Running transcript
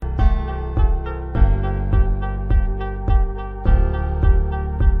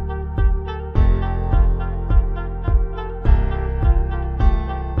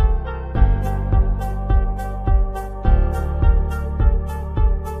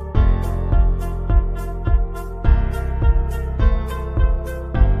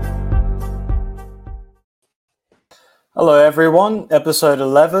Hello, everyone. Episode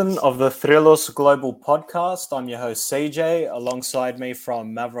 11 of the Thrillos Global Podcast. I'm your host, Cj. Alongside me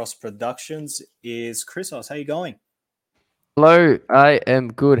from Mavros Productions is Chrisos. How you going? Hello, I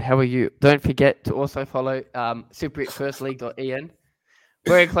am good. How are you? Don't forget to also follow SuperFirstLeague.en.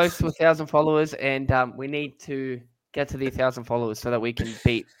 Very close to 1,000 followers, and we need to get to the 1,000 followers so that we can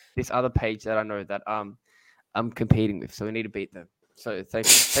beat this other page that I know that I'm competing with. So we need to beat them. So take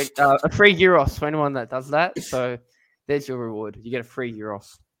a free Euros for anyone that does that. So there's your reward. You get a free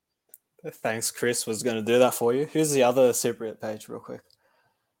Euros. Thanks, Chris was going to do that for you. Who's the other Super page, real quick?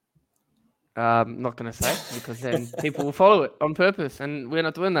 Not going to say because then people will follow it on purpose, and we're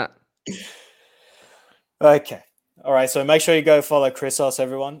not doing that. Okay. All right. So make sure you go follow Chrisos,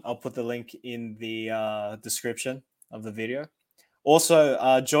 everyone. I'll put the link in the description of the video.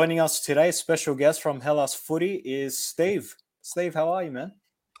 Also, joining us today, special guest from Hellas Footy is Steve. Steve, how are you, man?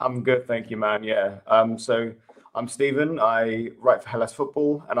 I'm good, thank you, man. Yeah. So I'm Stephen. I write for Hellas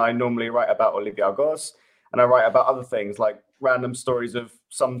Football, and I normally write about Olympiakos, and I write about other things like random stories of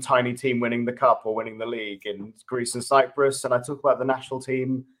some tiny team winning the cup or winning the league in Greece and Cyprus. And I talk about the national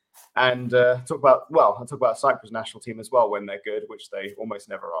team and I talk about Cyprus national team as well when they're good, which they almost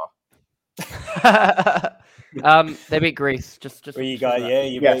never are. They beat Greece. Just well, you got, yeah,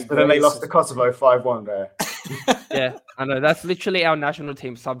 you yes, but then they lost to Kosovo 5-1 there. Yeah, I know. That's literally our national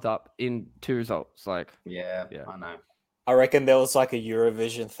team subbed up in 2 results. Yeah, I know. I reckon there was like a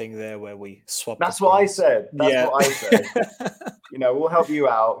Eurovision thing there where we swapped. That's what I said. What I said. We'll help you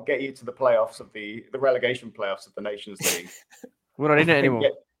out, get you to the playoffs of the relegation playoffs of the Nations League. We're not in it anymore.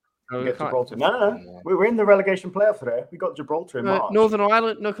 Get Gibraltar. No. We were in the relegation playoff today. We got Gibraltar in March. Northern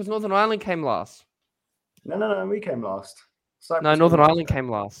Ireland. No, because Northern Ireland came last. No. We came last. Cyprus Northern Ireland came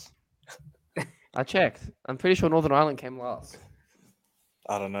last. I checked. I'm pretty sure Northern Ireland came last.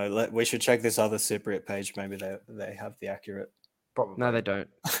 I don't know. We should check this other Cypriot page. Maybe they have the accurate. Probably. No, they don't.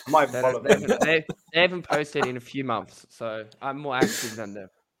 Might follow them. They haven't posted in a few months, so I'm more active than them.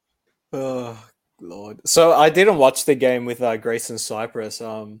 Oh Lord! So I didn't watch the game with Greece and Cyprus.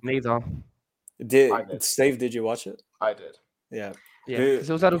 Neither. Did Steve? Did you watch it? I did. Yeah. Because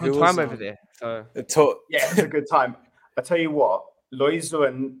it was at a good time over there. So it was a good time. I tell you what. Loizo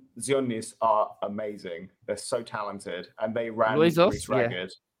and Zionis are amazing. They're so talented, and they ran Greece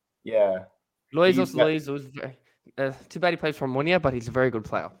ragged. Yeah. Loizo's too bad he plays for Monia, but he's a very good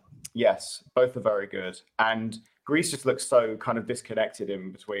player. Yes, both are very good. And Greece just looks so kind of disconnected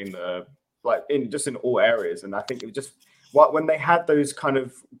in between in all areas. And I think it just when they had those kind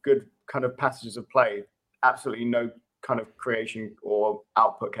of good kind of passages of play, absolutely no kind of creation or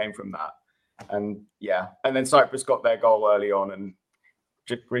output came from that. And then Cyprus got their goal early on, and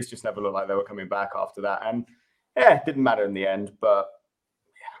Greece just never looked like they were coming back after that. And it didn't matter in the end, but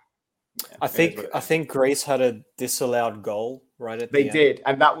I think Greece had a disallowed goal right at the end. They did,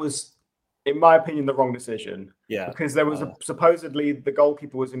 and that was, in my opinion, the wrong decision. Yeah, because there was supposedly the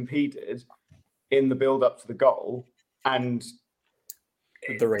goalkeeper was impeded in the build-up to the goal, and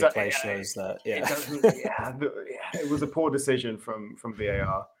the replay shows that. Yeah, it was a poor decision from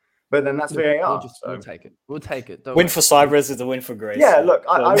VAR. But then that's VAR. We'll take it. We'll take it. Win for Cyprus is a win for Greece. Yeah, look,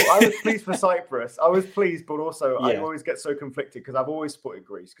 I was pleased for Cyprus. I was pleased, but also I always get so conflicted because I've always supported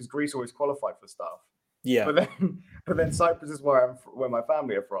Greece because Greece always qualified for stuff. Yeah. But then Cyprus is where my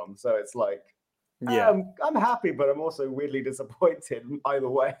family are from, so it's like, I'm happy, but I'm also weirdly disappointed either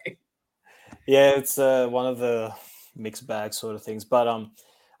way. Yeah, it's one of the mixed bag sort of things, but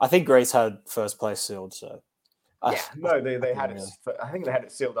I think Greece had first place sealed, so. They had it. I think they had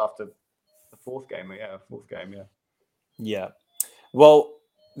it sealed after the fourth game. Yeah. Well,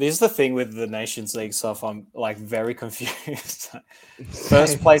 this is the thing with the Nations League stuff. I'm like very confused.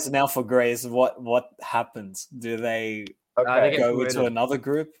 First place now for Greece. What happens? Do they go into another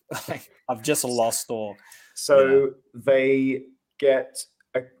group? I've just lost all. So they get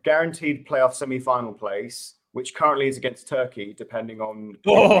a guaranteed playoff semi-final place, which currently is against Turkey, depending on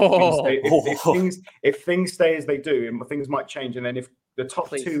if things stay as they do, and things might change. And then if the top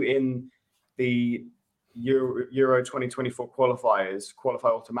two in the Euro 2024 qualifiers qualify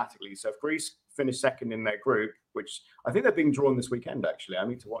automatically. So if Greece finish second in their group, which I think they're being drawn this weekend, actually, I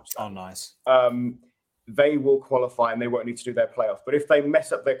need to watch that. Oh, nice. They will qualify and they won't need to do their playoff. But if they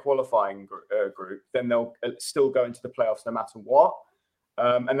mess up their qualifying group, then they'll still go into the playoffs no matter what.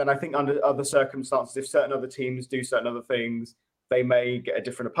 And then I think under other circumstances, if certain other teams do certain other things, they may get a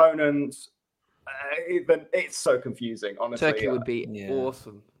different opponent. It's so confusing, honestly. Turkey would be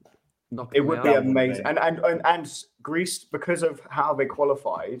awesome. It would be amazing. And Greece, because of how they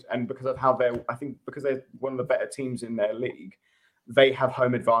qualified and because of how because they're one of the better teams in their league, they have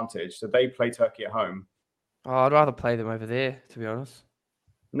home advantage. So they play Turkey at home. Oh, I'd rather play them over there, to be honest.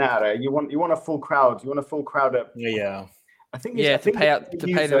 Nah, you want a full crowd. You want a full crowd at. Yeah. I think. Yeah, to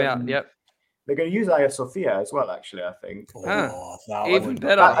pay them out. Yep. They're going to use Hagia Sophia as well. Actually, I think. Even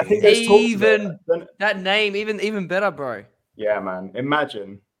better. I think even that name, even better, bro. Yeah, man.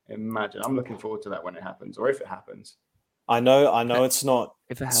 Imagine. I'm looking forward to that when it happens, or if it happens. I know it's not.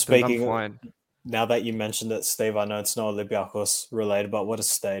 If it happens, speaking I'm fine. Now that you mentioned it, Steve, I know it's not Olympiakos related, but what a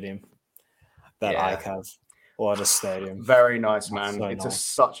stadium that Ike have. What a stadium. Very nice, man. So it's nice.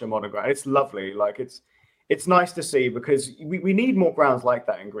 Such a modern ground. It's lovely. Like it's nice to see because we need more grounds like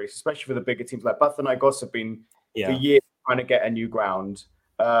that in Greece, especially for the bigger teams. Like Panathinaikos have been for years trying to get a new ground.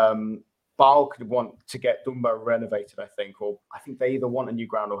 PAOK could want to get Dumba renovated, I think, or I think they either want a new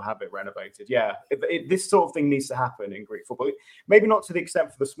ground or have it renovated. Yeah, this sort of thing needs to happen in Greek football. Maybe not to the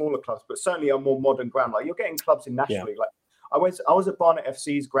extent for the smaller clubs, but certainly a more modern ground. Like you're getting clubs in National League. Like I was at Barnet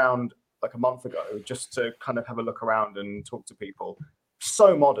FC's ground like a month ago just to kind of have a look around and talk to people.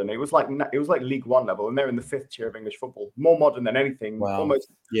 So modern. It was like League One level, and they're in the 5th tier of English football. More modern than anything. Wow.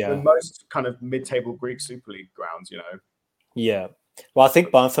 Almost the most kind of mid-table Greek Super League grounds. You know. Yeah. Well, I think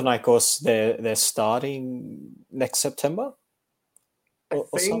Panathinaikos they're starting next September. Or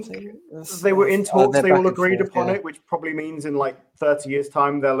something. They were in talks. They all agreed upon it, which probably means in like 30 years'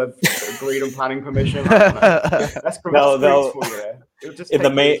 time they'll have agreed on planning permission. That's for you. It'll just in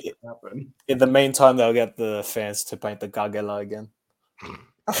the meantime, they'll get the fans to paint the Gagela again.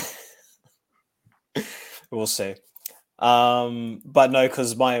 We'll see. But no,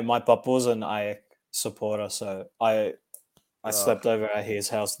 because my papa's an AEK supporter, so I slept over at his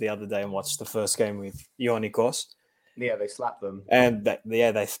house the other day and watched the first game with Ionikos. Yeah, they slapped them. And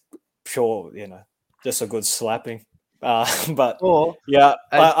they sure, just a good slapping. But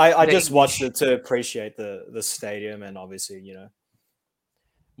I just watched it to appreciate the stadium and obviously,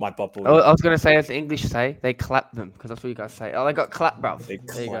 my papa. I was going to say, as the English say, they clapped them because that's what you guys say. Oh, they got clapped, bro. There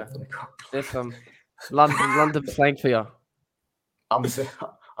you go. There's some London slang for you. I'm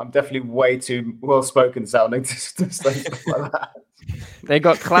definitely way too well spoken sounding to say stuff like that. They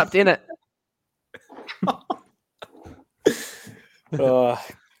got clapped in it.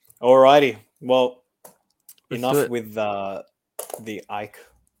 Alrighty. Well, enough with the Ike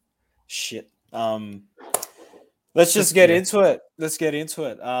shit. Let's just get into it.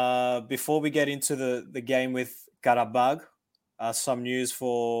 Before we get into the game with Qarabag, some news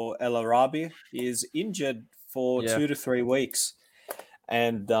for El Arabi. He is injured for 2 to 3 weeks.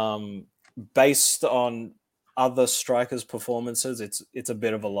 And based on other strikers' performances, it's a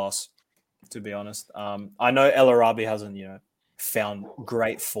bit of a loss, to be honest. I know El Arabi hasn't, found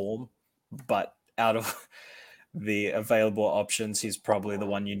great form, but out of the available options, he's probably the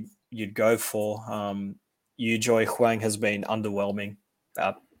one you'd go for. Joy Huang has been underwhelming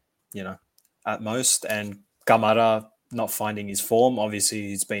at most, and Kamara not finding his form. Obviously,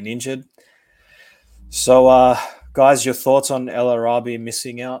 he's been injured. So, guys, your thoughts on El Arabi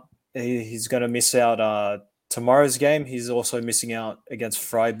missing out? He's going to miss out tomorrow's game. He's also missing out against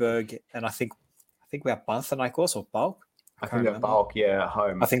Freiburg, and I think we have Panathinaikos or PAOK. I think they're PAOK, at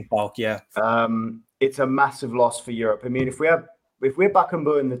home. I think PAOK, yeah. It's a massive loss for Europe. I mean, if we're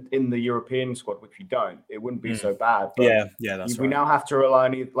Bakambu in the European squad, which we don't, it wouldn't be so bad. But yeah, that's right. We now have to rely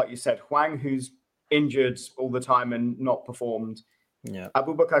on, like you said, Huang, who's injured all the time and not performed. Yeah.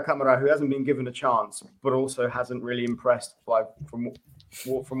 Abubakar Kamara, who hasn't been given a chance, but also hasn't really impressed from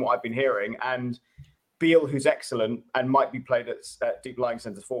what I've been hearing, and Beale, who's excellent and might be played at deep lying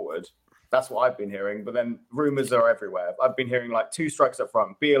centre forward. That's what I've been hearing. But then rumours are everywhere. I've been hearing like 2 strikes up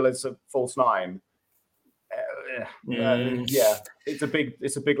front. Beale is a false 9. It's a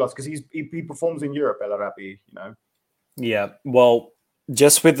big loss because he performs in Europe, El Arabi, Yeah, well,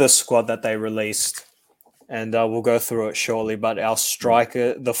 just with the squad that they released, and we'll go through it shortly. But our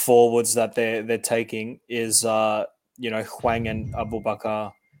striker, the forwards that they're taking is Huang and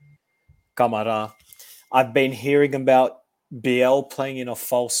Abubakar Kamara. I've been hearing about BL playing in a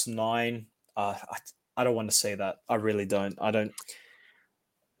false 9. I don't want to say that. I really don't. I don't.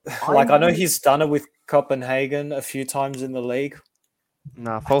 I know he's done it with Copenhagen a few times in the league.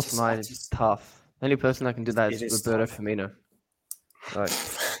 Nah, false 9 is tough. The only person that can do that is Roberto Firmino. Right.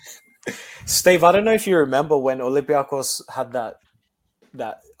 Steve, I don't know if you remember when Olympiakos had that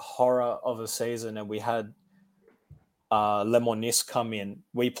horror of a season and we had Lemonis come in.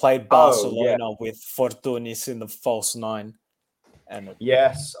 We played Barcelona with Fortunis in the false 9. And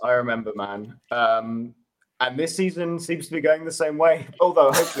yes, I remember, man. And this season seems to be going the same way.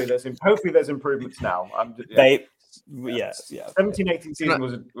 Although hopefully there's improvements now. 17-18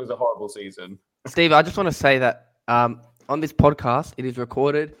 season was a horrible season. Steve, I just want to say that on this podcast, it is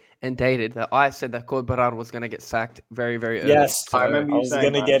recorded and dated that I said that Qarabag was going to get sacked very, very early. Yes, I remember you I was saying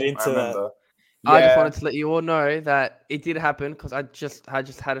going to get into that. Yeah. I just wanted to let you all know that it did happen because I just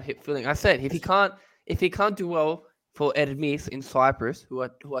had a hit feeling. I said if he can't do well for Ermis in Cyprus, who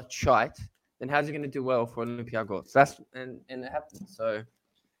are shite, then how's he going to do well for Olympiakos? And it happened. So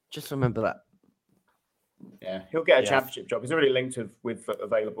just remember that. Yeah, he'll get a championship job. He's already linked with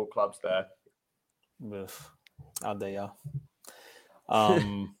available clubs there. Out there,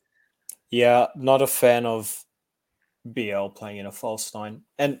 yeah, not a fan of BL playing in a false nine,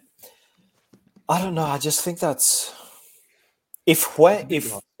 and I don't know. I just think that's if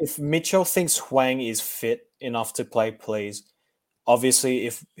Mitchell thinks Hwang is fit enough to play, please. Obviously,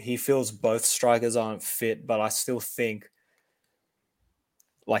 if he feels both strikers aren't fit, but I still think,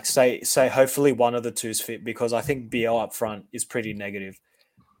 like, say, hopefully one of the two is fit, because I think BL up front is pretty negative.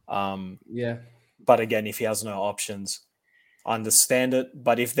 Yeah. But again, if he has no options, I understand it.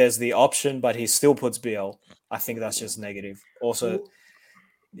 But if there's the option, but he still puts BL, I think that's just negative. Also,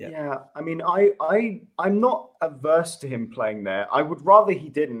 yeah. I mean, I'm not averse to him playing there. I would rather he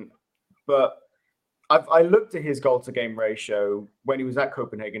didn't, but I looked at his goal to game ratio when he was at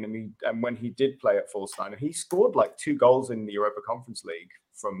Copenhagen and when he did play at false nine, and he scored like 2 goals in the Europa Conference League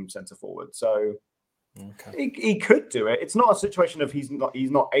from centre forward. So he could do it. It's not a situation of he's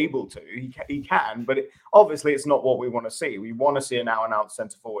not able to. He can, but obviously it's not what we want to see. We want to see an out and out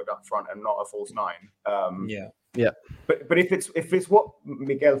centre forward up front and not a false nine. Yeah. But if it's what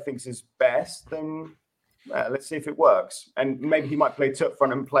Miguel thinks is best, then let's see if it works. And maybe he might play two up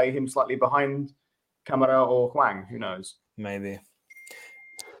front and play him slightly behind Camara or Hwang. Who knows? Maybe.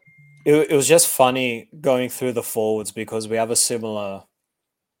 It was just funny going through the forwards because we have a similar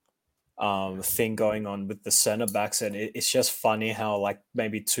thing going on with the centre backs, and it's just funny how like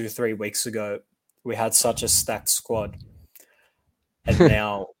maybe 2-3 weeks ago we had such a stacked squad, and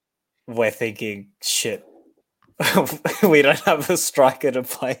now we're thinking, shit, we don't have a striker to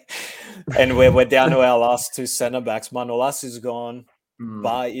play, and we're down to our last 2 centre backs. Manolas is gone,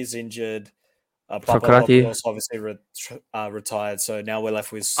 Bar is injured, Papadopoulos obviously retired, so now we're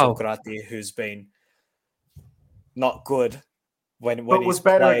left with Sokrati, who's been not good. When was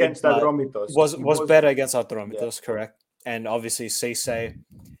better against Atromitos. Was better against Atromitos, correct? And obviously Cj,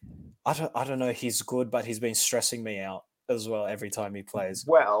 I don't know, he's good, but he's been stressing me out as well every time he plays.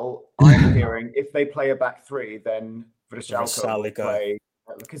 Well, I'm hearing if they play a back 3, then Vrsaljko will play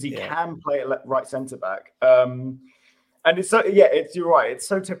because he can play at right centre back. And it's so you're right. It's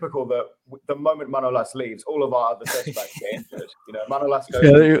so typical that the moment Manolas leaves, all of our other centre backs get injured. You know, Manolas goes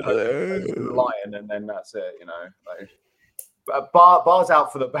to the Lion, and then that's it. You know, like. Bar's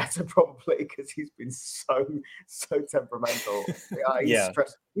out for the better probably because he's been so temperamental.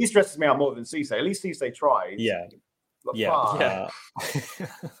 He stresses me out more than Cj. At least Cj tries.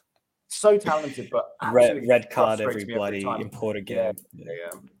 So talented, but red card every bloody important game.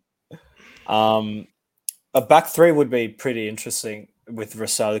 A back 3 would be pretty interesting with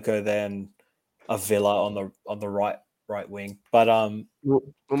Vrsaljko, then a Villa on the right wing. But will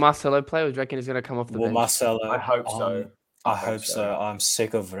Marcelo play, or do you reckon he's going to come off the bench? Marcelo? I hope so. I hope so. I'm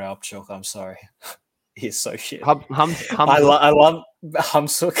sick of Vrsaljko. I'm sorry. He's so shit. I love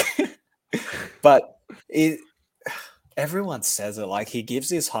Hamsuk. But everyone says it. Like, he gives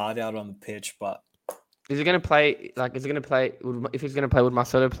his heart out on the pitch, but... Is he going to play... If he's going to play, would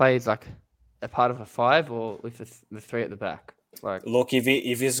Marcelo play as, like, a part of a 5 or with the 3 at the back? Like, look, if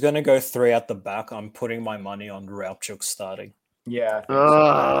he's going to go 3 at the back, I'm putting my money on Vrsaljko starting. Yeah.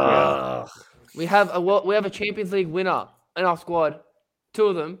 I think so. We have a Champions League winner in our squad, 2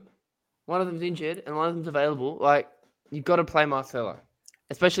 of them. One of them's injured and one of them's available. Like, you got to play Marcelo,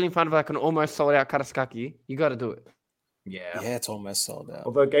 especially in front of like an almost sold out Karaiskaki. You got to do it. Yeah, it's almost sold out.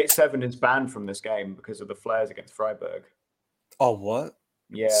 Although Gate 7 is banned from this game because of the flares against Freiburg. Oh, what?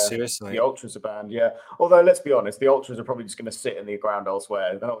 Yeah, seriously. The Ultras are banned. Yeah, although let's be honest, the Ultras are probably just going to sit in the ground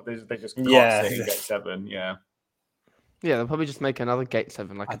elsewhere. They just can't sit in Gate 7. Yeah, they'll probably just make another Gate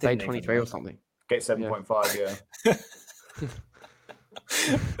 7, like a Gate 23 or something. Gate 7.5. Yeah.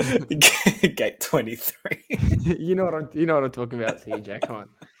 Gate 23. you know what I'm talking about, CJ. Come on.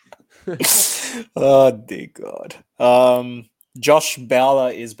 Oh dear God. Josh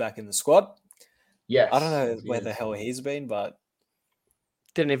Bowler is back in the squad. Yes. I don't know where the hell he's been, but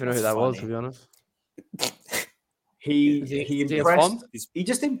didn't even know who that was, to be honest. He impressed. He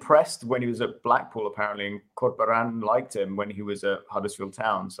just impressed when he was at Blackpool, apparently, and Corporan liked him when he was at Huddersfield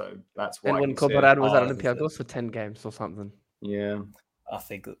Town. So that's why. And when Corporan was at Olympiakos for 10 games or something. Yeah, I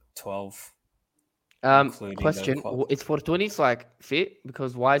think 12. Question: is Fortunis like fit?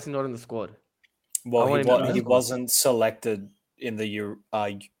 Because why is he not in the squad? Well, he wasn't selected in the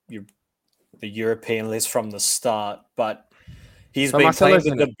the European list from the start, but he's been playing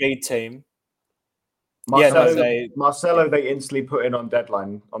with the B team. Marcelo, they instantly put in on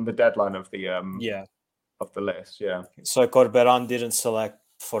the deadline of the of the list. Yeah. So Corberan didn't select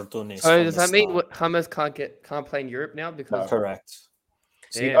Fortunis. So does that mean Hammers can't play in Europe now? Because correct.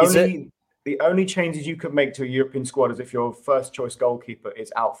 The only changes you could make to a European squad is if your first choice goalkeeper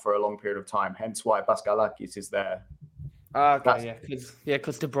is out for a long period of time. Hence why Baskalakis is there. Okay,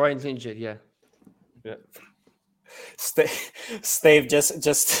 because De Bruyne's injured. Yeah. Steve, just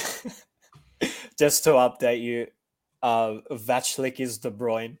to update you, Vachlik is De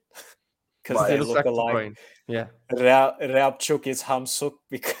Bruyne because they look alike. Yeah. Reabchuk is Hamsuk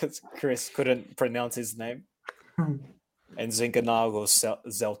because Chris couldn't pronounce his name. And Zinkanago,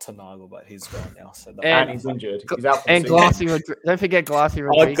 Zeltanago, but he's gone now. So and he's injured. He's out. And Glassy, don't forget Glassy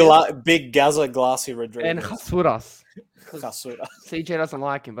Rodriguez. Big Gaza Glassy Rodriguez. And Chasuras. CJ doesn't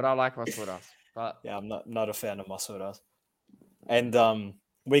like him, but I like Chasuras. But yeah, I'm not a fan of Masuras. And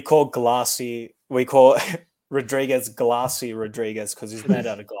we call Rodriguez Glassy Rodriguez because he's made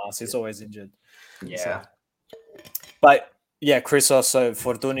out of glass. He's always injured. Yeah. So. But yeah, Chrisos, so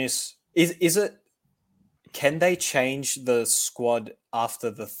Fortunis, is it? Can they change the squad after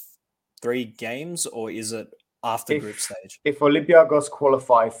the 3 games, or is it after group stage? If Olympiakos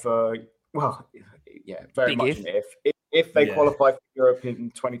qualify for, very much an if. If they qualify for Europe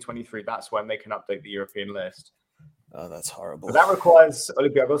in 2023, that's when they can update the European list. Oh, that's horrible. But that requires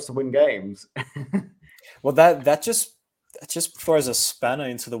Olympiakos to win games. Well, that just throws a spanner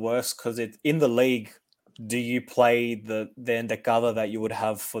into the works because in the league. Do you play the Endekada that you would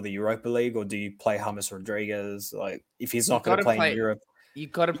have for the Europa League, or do you play James Rodriguez? Like, if he's not going to play in Europe, you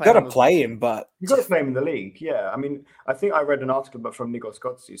got to play him. But you got to play him in the league. Yeah, I mean, I think I read an article from Nikos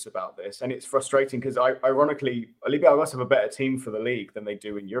Kotsis about this, and it's frustrating because ironically, Olympiakos have a better team for the league than they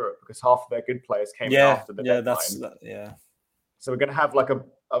do in Europe because half of their good players came after the deadline. So we're going to have like a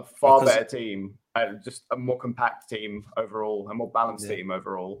far better team, and just a more compact team overall, a more balanced team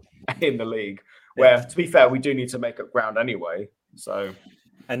overall in the league. Where, to be fair, we do need to make up ground anyway. So,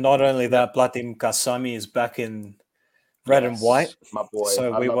 and not only that, Platim Kasami is back in red and white. My boy,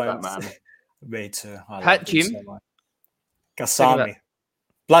 so I love that man. Me too. Hat Jim Kasami,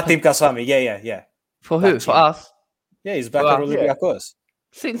 Platim Kasami. Yeah. For who? For us? Yeah, he's back at Olympiakos.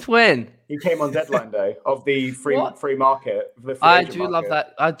 Since when? He came on deadline day of the free market. I do love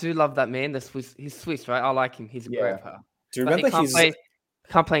that. I do love that man. He's Swiss, right? I like him. He's a great player. Do you remember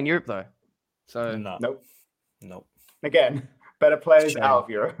can't play in Europe though? So Nope. Again, better players out of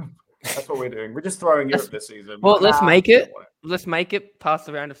Europe. That's what we're doing. We're just throwing Europe this season. Well, let's make it. Let's make it past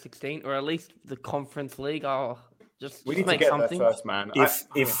the round of 16, or at least the Conference League. We need to get there first, man.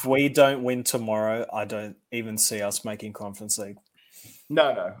 If we don't win tomorrow, I don't even see us making Conference League.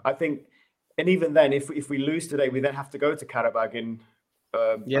 No. I think, and even then, if we lose today, we then have to go to Qarabag and.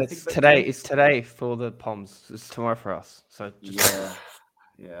 It's today. It's today for the Poms. It's tomorrow for us. So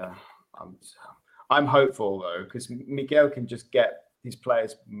yeah. I'm hopeful though, because Miguel can just get his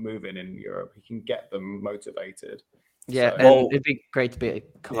players moving in Europe. He can get them motivated. Yeah, and it'd be great to be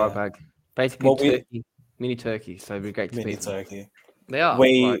at Qarabag. Basically, Turkey, mini Turkey. So it'd be great to be Turkey. They are.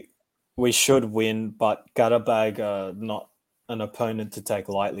 We should win, but Qarabag are not an opponent to take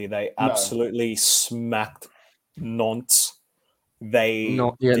lightly. They absolutely smacked Nantes. They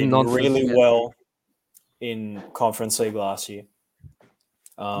did really well in Conference League last year.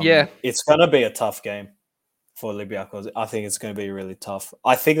 It's going to be a tough game for Olympiakos. I think it's going to be really tough.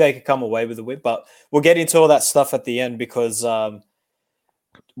 I think they could come away with the win, but we'll get into all that stuff at the end because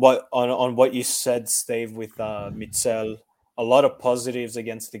what you said, Steve, with Mitchell, a lot of positives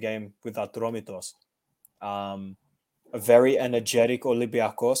against the game with Atromitos. A very energetic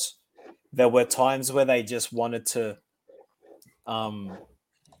Olympiakos. There were times where they just wanted to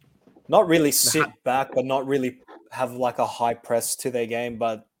not really sit back, but not really have like a high press to their game,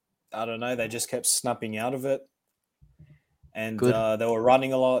 but I don't know, they just kept snapping out of it. And they were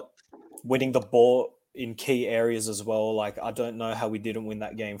running a lot, winning the ball in key areas as well. Like, I don't know how we didn't win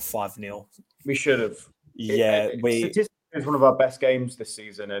that game 5-0. We should have. Statistically, it was one of our best games this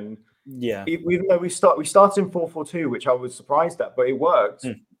season. And even though we started in 4-4-2, which I was surprised at, but it worked.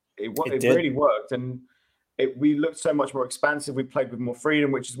 It really worked. And we looked so much more expansive. We played with more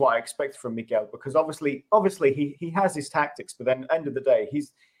freedom, which is what I expect from Miguel, because obviously he has his tactics, but then at the end of the day,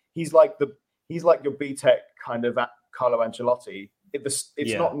 he's like your B-Tech kind of Carlo Ancelotti. It's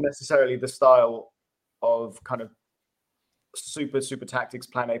not necessarily the style of kind of super tactics,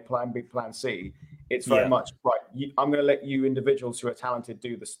 plan A, plan B, plan C. It's very much right. I'm going to let you individuals who are talented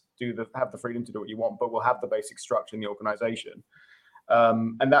have the freedom to do what you want, but we'll have the basic structure in the organization.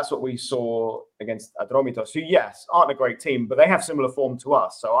 And that's what we saw against Atromitos, who, yes, aren't a great team, but they have similar form to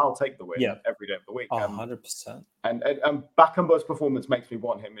us. So I'll take the win every day of the week. 100%. And Bakambo's performance makes me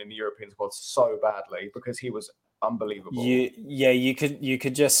want him in the European squad so badly because he was unbelievable. You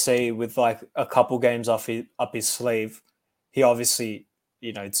could just see with like a couple games up his sleeve, he obviously,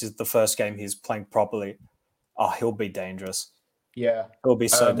 it's the first game he's playing properly. Oh, he'll be dangerous. Yeah, it'll be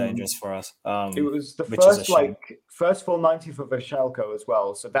so dangerous for us. It was the first full 90 for Veshelko as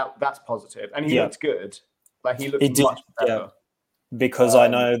well, so that's positive, and he looked good. Like he looked much better. Because I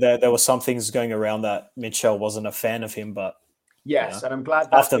know that there were some things going around that Mitchell wasn't a fan of him, but yes, and I'm glad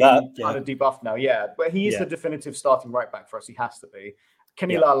that's kind of debuffed now. Yeah, but he is the definitive starting right back for us. He has to be.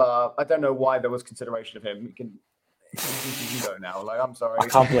 Kenny Lala, I don't know why there was consideration of him. He can go now. Like, I'm sorry, I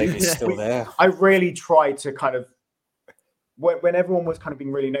can't believe he's still there. I really tried to kind of. When everyone was kind of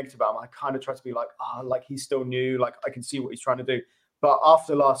being really negative about him, I kind of tried to be like, like he's still new, like I can see what he's trying to do. But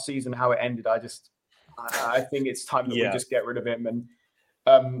after last season, how it ended, I think it's time that we just get rid of him.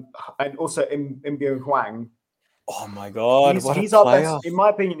 And also Mbio Huang. Oh my God, he's our best. In my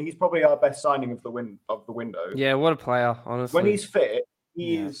opinion, he's probably our best signing of the window. Yeah, what a player, honestly. When he's fit,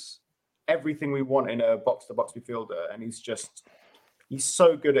 he is everything we want in a box-to-box midfielder, and he's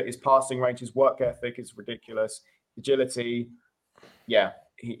so good at his passing range. His work ethic is ridiculous. Agility,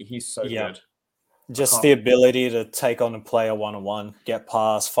 he's so good. Just the ability to take on a player one-on-one, get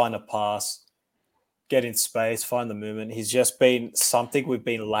past, find a pass, get in space, find the movement. He's just been something we've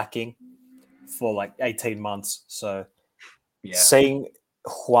been lacking for like 18 months. So seeing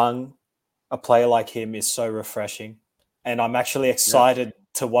Huang, a player like him, is so refreshing. And I'm actually excited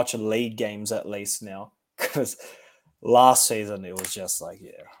to watch league games at least now, because last season it was just like,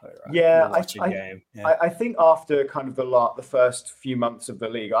 I think after kind of the first few months of the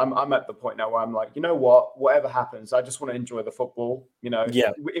league, I'm at the point now where I'm like, you know what, whatever happens, I just want to enjoy the football.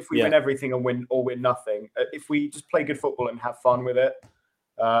 If we win everything and win nothing, if we just play good football and have fun with it,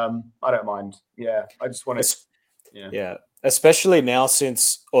 I don't mind. I just want to. Especially now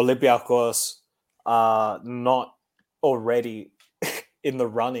since Olympiakos are not already in the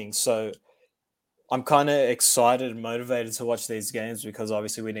running, so I'm kind of excited and motivated to watch these games, because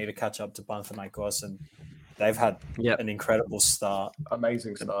obviously we need to catch up to Panathinaikos, and they've had an incredible start.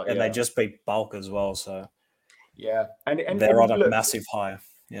 Amazing start. And they just beat Bulk as well. So and they're on a massive high.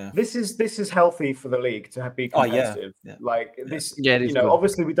 Yeah. This is healthy for the league to be competitive. Like this,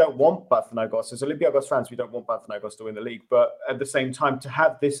 obviously we don't want Panathinaikos. As Olympiakos fans, we don't want Panathinaikos to win the league. But at the same time, to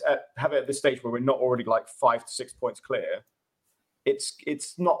have it at this stage where we're not already like 5 to 6 points clear,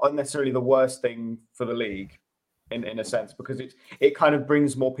 it's not necessarily the worst thing for the league in a sense, because it kind of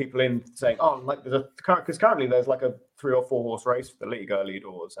brings more people in saying, because currently there's like a 3 or 4 horse race for the league early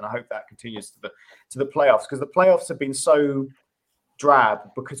doors, and I hope that continues to the playoffs, because the playoffs have been so drab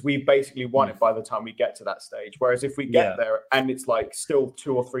because we basically won it by the time we get to that stage. Whereas if we get there and it's like still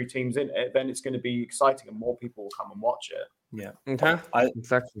 2 or 3 teams in it, then it's going to be exciting and more people will come and watch it. Yeah, okay,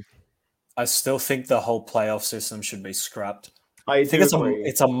 exactly. I still think the whole playoff system should be scrapped. I think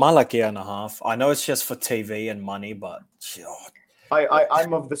it's a malaki and a half. I know it's just for TV and money, but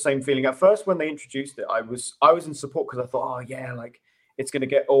I'm of the same feeling. At first, when they introduced it, I was in support, because I thought, like it's going to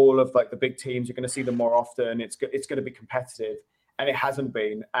get all of like the big teams. You're going to see them more often. It's going to be competitive, and it hasn't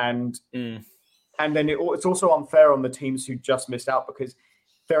been. And then it's also unfair on the teams who just missed out, because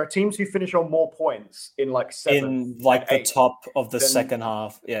there are teams who finish on more points in like 7th, in like the top of the second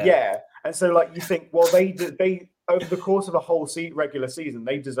half. And so like you think, well, they over the course of a whole regular season,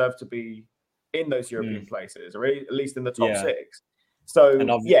 they deserve to be in those European places, or at least in the top 6. So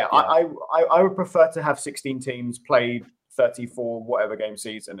I would prefer to have 16 teams play 34 whatever game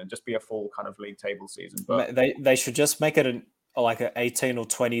season and just be a full kind of league table season. But they should just make it like an 18 or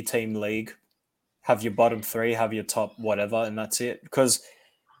 20 team league. Have your bottom 3, have your top whatever, and that's it. Because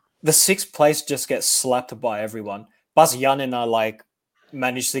the 6th place just gets slapped by everyone. Bas Yanin are like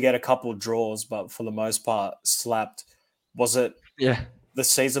managed to get a couple draws, but for the most part slapped. Was it the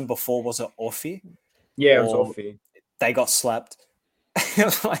season before? Was it Orfi? Yeah, it was Orfi. They got slapped.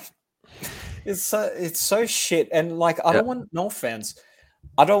 Like it's so shit. And like I don't want no offense.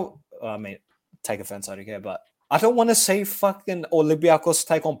 I mean, take offense, I don't care, but I don't want to see fucking Olympiakos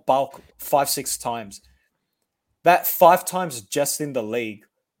take on Bulk 5-6 times. That 5 times just in the league.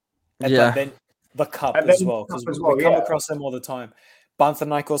 And then the cup as well, because we come across them all the time.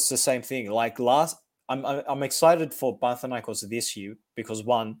 Panathinaikos, the same thing. Like I'm excited for Panathinaikos this year because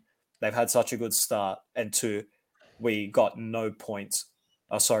 1, they've had such a good start, and 2, we got no points.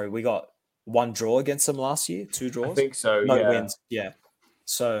 We got 1 draw against them last year, 2 draws. I think so. No wins. Yeah.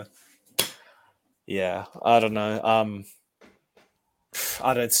 So, I don't know.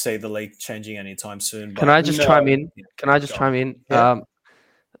 I don't see the league changing anytime soon. Can I just chime in? Can I just chime in? Yeah.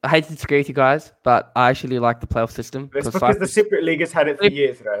 I hate to disagree with you guys, but I actually like the playoff system. It's because the Cypriot League has had it for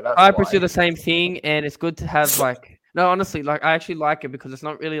years ago. That's Cyprus why. do the same thing, and it's good to have no, honestly, I actually like it because it's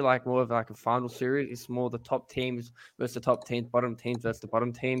not really more of a final series. It's more the top teams versus the top teams, bottom teams versus the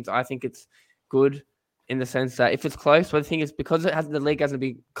bottom teams. I think it's good in the sense that if it's close, but the thing is because the league hasn't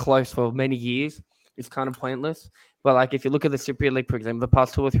been close for many years, it's kind of pointless. But if you look at the Cypriot League, for example, the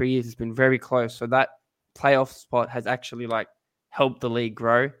past 2 or 3 years, it's been very close. So that playoff spot has actually helped the league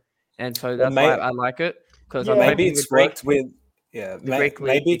grow, and so that's why I like it. Because maybe it's worked with. Yeah,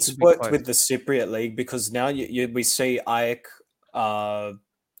 maybe it's worked with the Cypriot League because now we see AEK,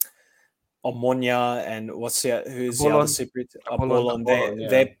 Omonia, and who's the other Cypriot?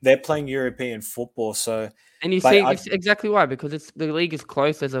 Apollon. They're playing European football, so and you see it's exactly why because the league is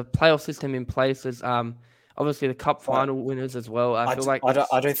close. There's a playoff system in place. There's obviously the cup final winners as well. I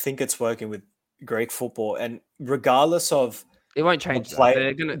don't think it's working with Greek football, and regardless of it won't change.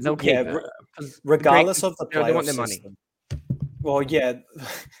 They'll keep it. Regardless of the playoff they want their system. Well, yeah,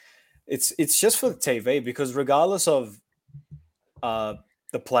 it's just for the TV because regardless of the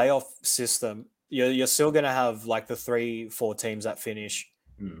playoff system, you're still going to have the 3-4 teams that finish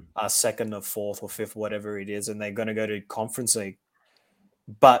second or fourth or fifth, whatever it is, and they're going to go to Conference League.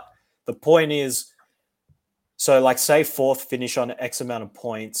 But the point is, so say fourth finish on X amount of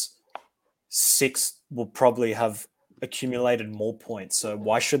points, sixth will probably have accumulated more points. So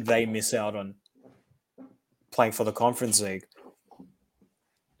why should they miss out on playing for the Conference League?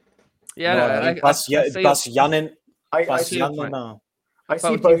 Yeah, Basyanin. I see but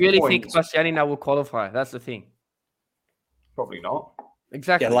both do you really points. think Basyanin will qualify? That's the thing. Probably not.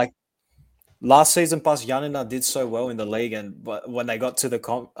 Exactly. Yeah, last season, Basyanin did so well in the league, but when they got to the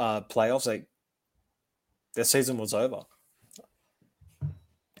playoffs, their season was over.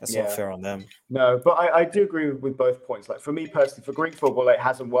 That's not fair on them. No, but I do agree with both points. For me personally, for Greek football, it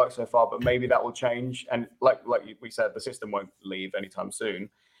hasn't worked so far, but maybe that will change. And like we said, the system won't leave anytime soon.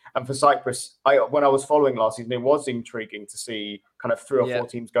 And for Cyprus, when I was following last season, it was intriguing to see kind of 3 or 4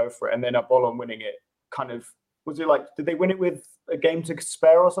 teams go for it. And then Apollon winning it was it did they win it with a game to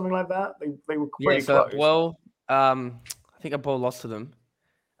spare or something like that? They were pretty close. Well, I think Apollon lost to them.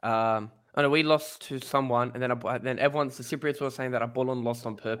 No, we lost to someone, and then the Cypriots were saying that Apollon lost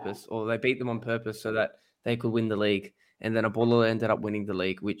on purpose, or they beat them on purpose so that they could win the league. And then Apollon ended up winning the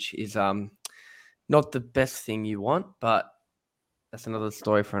league, which is not the best thing you want, but that's another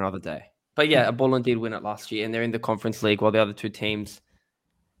story for another day. But yeah, Apollon did win it last year, and they're in the Conference League, while the other 2 teams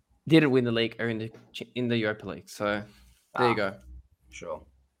didn't win the league, are in the Europa League. So there you go. Sure.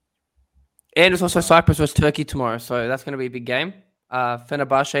 And it's also Cyprus versus Turkey tomorrow, so that's going to be a big game.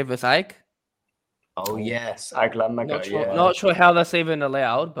 Fenerbahce versus AEK. Oh yes, Aglan. Not sure how that's even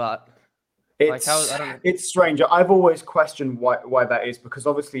allowed, but it's strange. I've always questioned why that is, because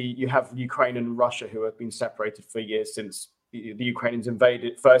obviously you have Ukraine and Russia who have been separated for years since the Ukrainians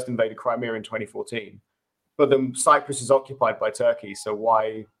first invaded Crimea in 2014. But then Cyprus is occupied by Turkey, so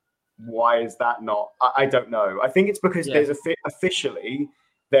why is that not? I don't know. I think it's because there's officially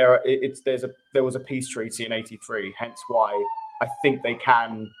there was a peace treaty in '83, hence why I think they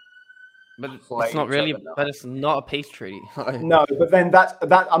can. But it's not really. But it's not a peace treaty. No, but then that's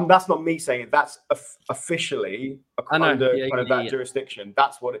not me saying it. That's officially under that jurisdiction.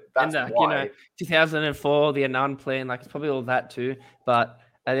 That's what it. That's why. 2004, the Annan plan, it's probably all that too. But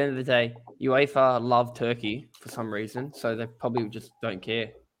at the end of the day, UEFA love Turkey for some reason, so they probably just don't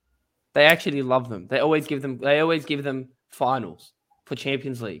care. They actually love them. They always give them finals for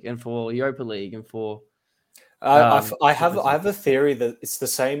Champions League and for Europa League and for. I have a theory that it's the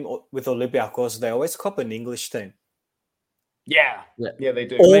same with Olympiakos. They always cop an English team. Yeah, they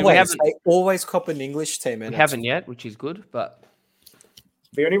do. They always cop an English team. We haven't yet, which is good, but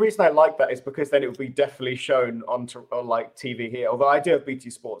the only reason I like that is because then it would be definitely shown on TV here. Although I do have BT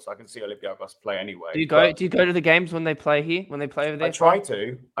Sports, so I can see Olympiakos play anyway. Do you go to the games when they play here? When they play over there? I try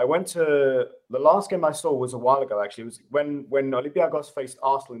to. I went to the last game I saw was a while ago. Actually, it was when Olympiakos faced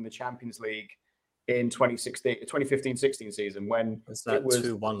Arsenal in the Champions League in 2015-16 season when it was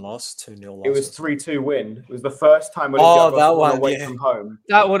 2-1 loss, 2-0 loss. It was 3-2 win. It was the first time Olympiakos won away from home.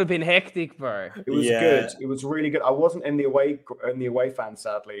 That would have been hectic, bro. It was good. It was really good. I wasn't in the away fans,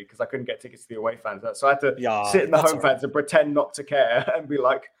 sadly, because I couldn't get tickets to the away fans. So I had to sit in the home fans and pretend not to care and be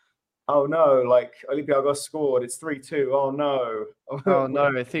like, oh no, Olympiakos scored. It's 3-2. Oh no. Oh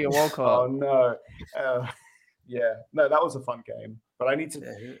no, I think a World Cup. Oh no. No, that was a fun game. But I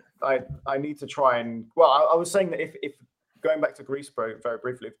need to try and. Well, I was saying that if going back to Greece very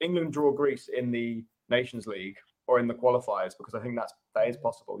briefly, if England draw Greece in the Nations League, or in the qualifiers, because I think that is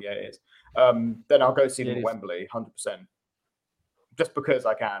possible. Yeah, it is. Then I'll go see them at Wembley, 100%. Just because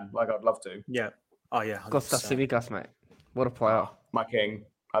I can. Like, I'd love to. Yeah. Oh, yeah. Costas Tsimikas, mate. What a player. My king.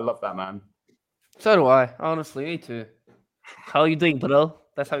 I love that man. So do I. Honestly, me too. How are you doing, bro?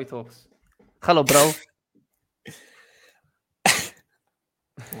 That's how he talks. Hello, bro.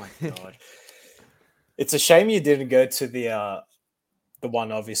 Oh my God. It's a shame you didn't go to the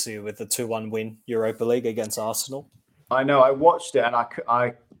one, obviously, with the 2-1 win Europa League against Arsenal. I know. I watched it and I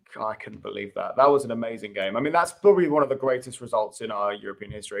couldn't believe that. That was an amazing game. I mean, that's probably one of the greatest results in our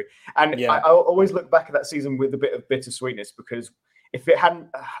European history. And I always look back at that season with a bit of bittersweetness, because if it hadn't,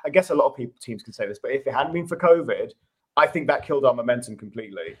 I guess a lot of teams can say this, but if it hadn't been for COVID, I think that killed our momentum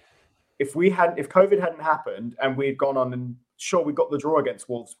completely. If COVID hadn't happened and we'd gone on, and sure, we got the draw against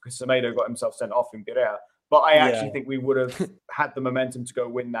Wolves because Semedo got himself sent off in Piraeus, but I actually think we would have had the momentum to go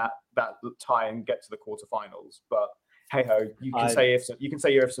win that tie and get to the quarterfinals. But hey ho, you can say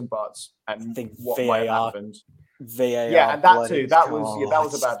ifs and buts, and think what VAR, might have happened. VAR, yeah, and that too. That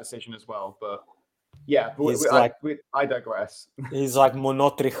was a bad decision as well. But yeah, I digress. He's like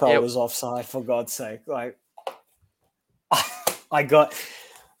Monotricho was offside, for God's sake. Like, I got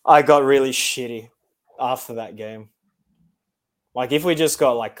really shitty after that game. Like, if we just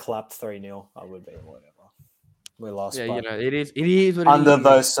got like clapped 3-0, I would be whatever. We lost. Yeah, it is what under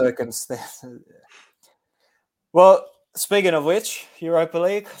those circumstances. Well, speaking of which, Europa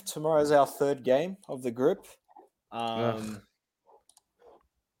League, tomorrow's our third game of the group. Home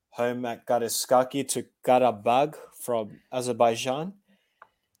at Karaiskaki to Qarabag from Azerbaijan.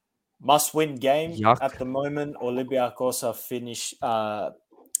 Must-win game. Yuck. At the moment. Olympiakos are finished a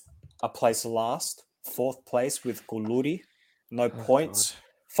place last. 4th place with Kuluri. No points. God.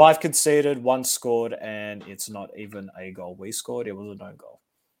 5 conceded, 1 scored, and it's not even a goal we scored. It was a no goal.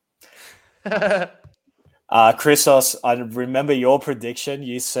 Chrisos, I remember your prediction.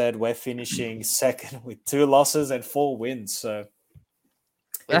 You said we're finishing second with 2 losses and 4 wins. So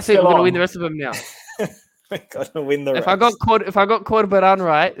that's it. We're going to win the rest of them now. We're going to win the rest. If I got Cordoban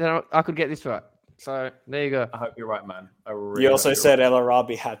right, then I could get this right. So there you go. I hope you're right, man. You also said El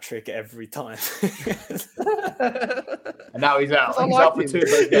Arabi hat trick every time. And now he's out. He's out for 2 of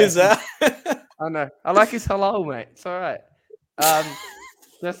those games. He's out. I know. I like his halal, mate. It's all right.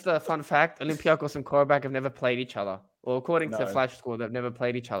 Just a fun fact: Olympiakos and Qarabag have never played each other. Well, according to Flash Score, they've never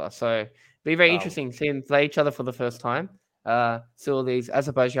played each other. So be very interesting seeing them play each other for the first time. Still these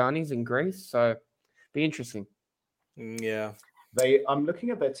Azerbaijanis in Greece. So be interesting. Yeah. I'm looking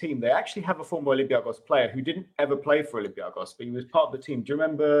at their team. They actually have a former Olympiakos player who didn't ever play for Olympiakos, but he was part of the team. Do you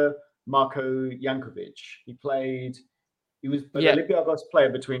remember Marko Jankovic? He was an Olympiakos player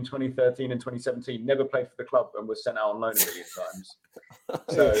between 2013 and 2017, never played for the club and was sent out on loan a million times.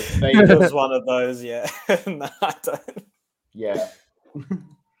 So it was one of those, yeah. No, I don't. Yeah.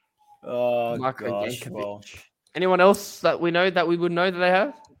 Oh, Marko gosh. Jankovic. Well, anyone else that we know that we would know that they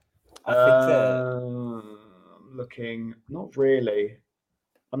have? I think looking, not really.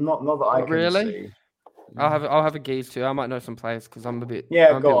 Not that I can see. I'll have a gaze too. I might know some players because I'm a bit.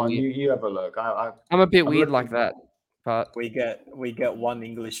 Yeah, go on. You have a look. I'm a bit weird like that. But we get one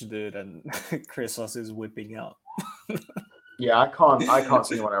English dude and Chrisos is whipping out. Yeah, I can't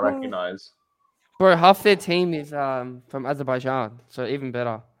see anyone I recognize. Bro, half their team is from Azerbaijan, so even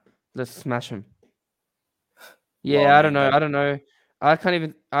better. Let's smash them. Yeah, well, I don't know. I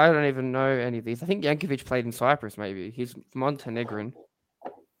don't even know any of these. I think Jankovic played in Cyprus, maybe. He's Montenegrin.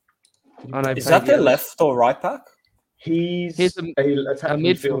 Is that their left or right back? He's a attacking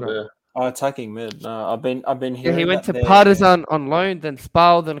midfielder. Oh, attacking mid. No, I've been hearing. Yeah, he went to Partizan on loan, then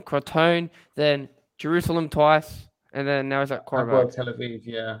Spal, then Crotone, then Jerusalem twice, and then now he's at Qarabag. Tel Aviv,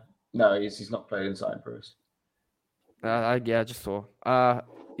 yeah. No, he's not played in Cyprus. I just saw.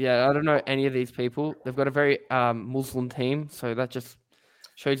 Yeah, I don't know any of these people. They've got a very Muslim team, so that just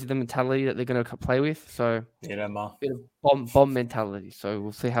shows you the mentality that they're going to play with. So bit of bomb mentality. So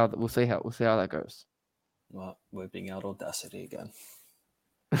we'll see how that goes. Well, we're being out audacity again.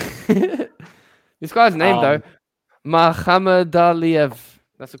 This guy's name though, Mohamed Aliyev.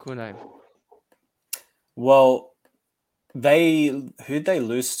 That's a cool name. Well, who'd they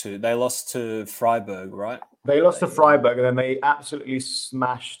lose to? They lost to Freiburg, right? They lost to Freiburg, and then they absolutely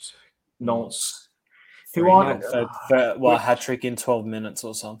smashed Nantes. Who aren't hat trick in 12 minutes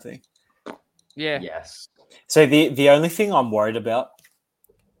or something. Yeah. Yes. So the only thing I'm worried about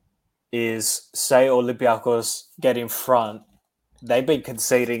is, say Olympiakos get in front, they've been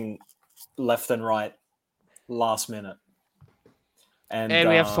conceding left and right last minute. And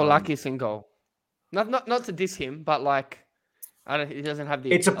we have Solakis in goal. Not to diss him, but like he doesn't have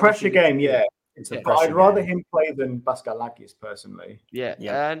the. It's a pressure game, yeah. But I'd rather him play than Paskalakis personally. Yeah,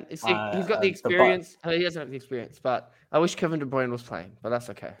 and he's got the experience. He doesn't have the experience, but I wish Kevin De Bruyne was playing, but that's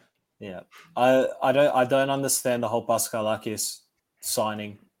okay. Yeah, I don't understand the whole Paskalakis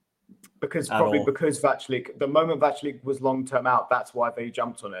signing. Because Vaclik, the moment Vaclik was long-term out, that's why they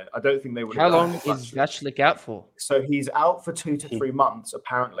jumped on it. I don't think they would. How long is Vaclik out for? So he's out for 2 to 3 months,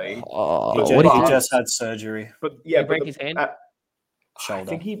 apparently. He just had surgery. But yeah, break his hand. Shoulder. I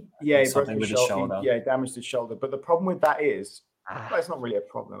think he broke his shoulder. He damaged his shoulder. But the problem with that is, well, it's not really a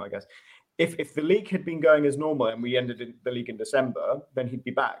problem, I guess. If the league had been going as normal and we ended the league in December, then he'd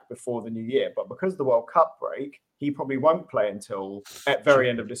be back before the new year. But because of the World Cup break, he probably won't play until at very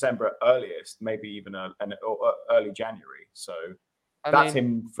end of December at earliest, maybe even early January. So that's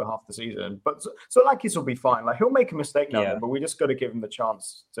him for half the season. But Solakis will be fine. Like he'll make a mistake now, but we just got to give him the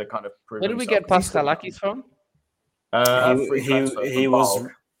chance to kind of prove. Where did we get Paskalakis from? He was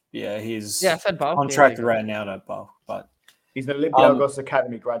his contract ran out at Bal, but he's an Olympiakos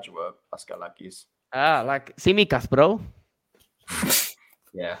Academy graduate, Paskalakis. Like Tsimikas, bro.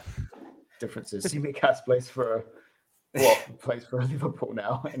 Yeah. Differences. Tsimikas plays for Liverpool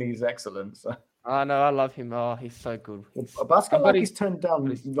now, and he's excellent. So. Oh no, I love him. Oh, he's so good. Paskalakis turned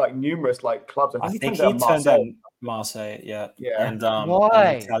down like numerous clubs. I think he turned down Marseille. Yeah. And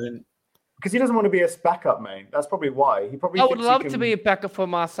why? Because he doesn't want to be a backup, mate. That's probably why. I would love to be a backup for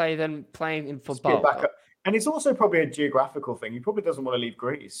Marseille than playing in football. And it's also probably a geographical thing. He probably doesn't want to leave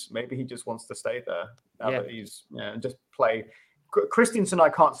Greece. Maybe he just wants to stay there. And just play. Christensen, I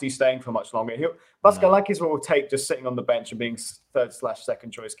can't see staying for much longer. Paskalakis will take just sitting on the bench and being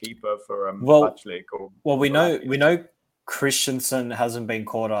third/second choice keeper for Vaclik. We know Christensen hasn't been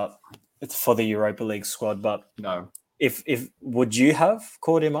caught up for the Europa League squad, but no. If would you have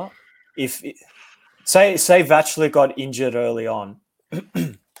caught him up? If say Vaclik got injured early on,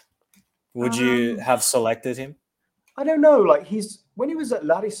 would you have selected him? I don't know. Like when he was at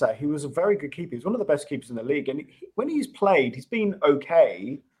Larissa, he was a very good keeper. He's one of the best keepers in the league, and when he's played, he's been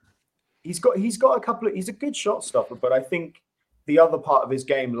okay. He's got a couple of. He's a good shot stopper, but I think the other part of his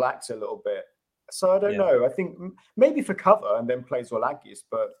game lacks a little bit. So I don't know. I think maybe for cover and then play Zolakis,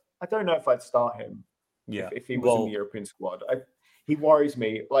 but I don't know if I'd start him. Yeah, if he was in the European squad, he worries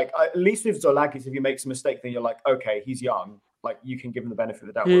me. Like at least with Zolakis, if he makes a mistake, then you're like, okay, he's young. Like you can give him the benefit of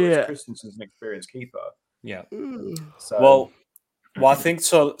the doubt. Whereas Christensen's an experienced keeper. Yeah. So I think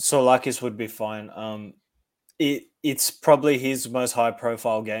Solakis would be fine. It's probably his most high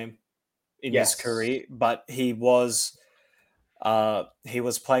profile game in his career, but he was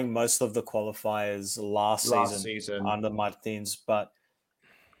playing most of the qualifiers last season under Martins, but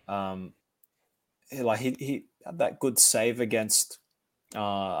he had that good save against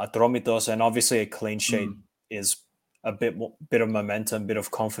Atromitos, and obviously a clean sheet is a bit of momentum, bit of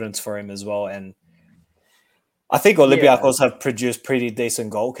confidence for him as well. And I think Olympiakos have produced pretty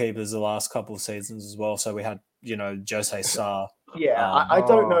decent goalkeepers the last couple of seasons as well. So we had, Jose Sa. Yeah, I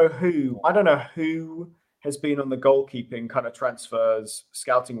don't know who. I don't know who has been on the goalkeeping kind of transfers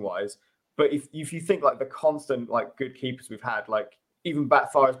scouting wise. But if you think like the constant good keepers we've had, like even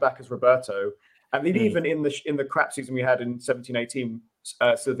far as back as Roberto, and then even in the crap season we had in 17-18,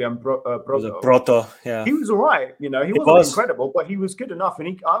 Sylvian Broto, yeah, he was all right. He wasn't incredible, but he was good enough.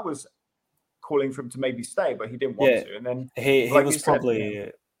 And I was calling for him to maybe stay, but he didn't want to. And then he was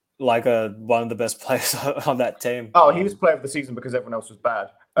probably one of the best players on that team. Oh, he was player of the season because everyone else was bad.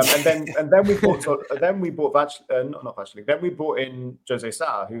 And then we bought not Vaclik. Then we bought in Jose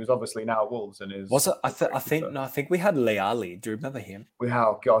Sa, who is obviously now at Wolves and is. Was it? I think we had Leali. Do you remember him?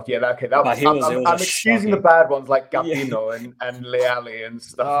 Oh God, yeah, okay. I'm excusing the bad ones like Gapino and Leali and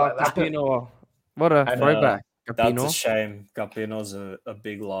stuff like that. Gapino, what a throwback. That's a shame. Gapino's a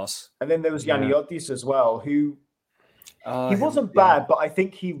big loss. And then there was Yaniotis as well, who he wasn't bad, but I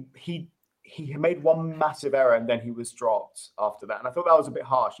think he made one massive error and then he was dropped after that. And I thought that was a bit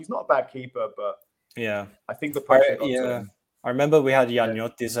harsh. He's not a bad keeper, but I think the pressure got to him. I remember we had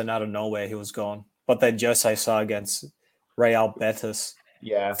Yaniotis and out of nowhere he was gone. But then Jose Sa against Real Betis.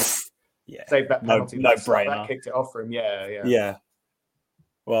 Yeah. Saved that penalty. No brainer. That kicked it off for him. Yeah.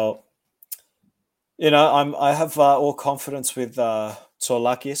 Well, I have all confidence with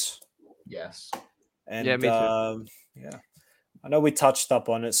Solakis. Yes. And, me too. I know we touched up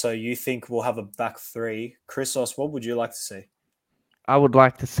on it, so you think we'll have a back three. Chrisos, what would you like to see? I would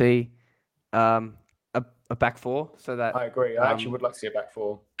like to see a back four, so that I agree. I actually would like to see a back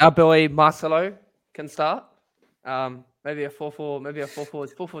four. Our boy Marcelo can start. Maybe a 4-4, maybe a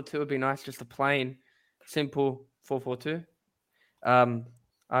 4-4. 4-4-2 would be nice, just a plain, simple 4-4-2. I don't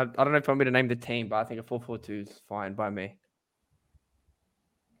know if I'm going to name the team, but I think a 4-4-2 is fine by me.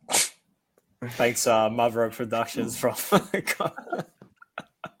 Thanks, Mother Productions from.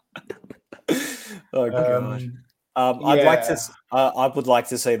 Oh gosh. I would like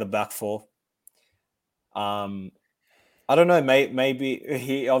to see the back four. I don't know. Maybe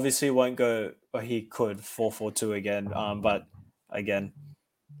he obviously won't go. Or he could 4-4-2 again. But again,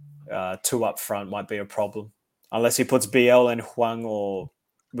 2 up front might be a problem unless he puts BL and Huang or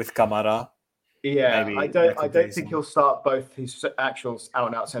with Kamara. Yeah, I don't think he'll start both his actual out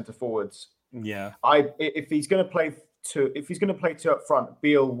and out centre forwards. Yeah, if he's going to play 2 up front,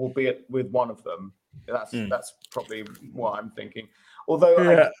 Beal will be with one of them. That's probably what I'm thinking.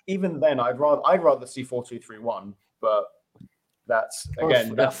 Although even then, I'd rather see 4-2-3-1, but that's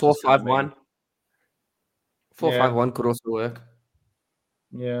again 4-5-1. 4-5-1 could also work.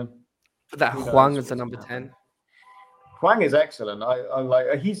 Yeah, but that Huang is the number 10. Huang is excellent. I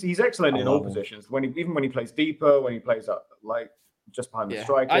like he's excellent in all positions. Even when he plays deeper, when he plays up like just behind the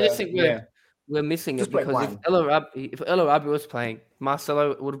striker. I just think we're missing it because if El Arabi was playing,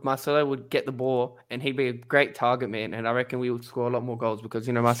 Marcelo would get the ball and he'd be a great target man, and I reckon we would score a lot more goals because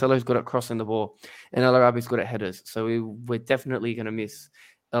Marcelo's good at crossing the ball and El Arabi's good at headers. So we're definitely going to miss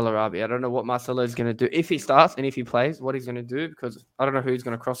El Arabi. I don't know what Marcelo's going to do if he starts and if he plays, what he's going to do because I don't know who he's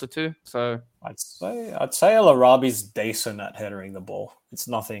going to cross it to. So I'd say El Arabi's decent at headering the ball. It's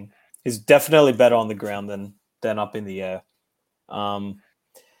nothing. He's definitely better on the ground than up in the air.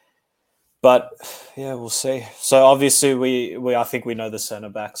 But yeah, we'll see. So obviously we I think we know the centre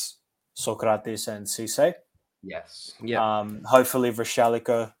backs, Socrates and Cj. Yes. Yeah. Hopefully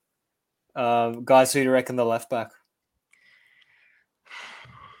Vršaljko. Guys, who do you reckon the left back?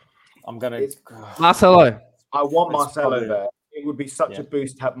 I'm gonna Marcelo. I want Marcelo there. It would be such a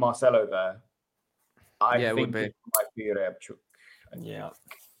boost to have Marcelo there. I think it would be. It might be Rebchuk. Yeah.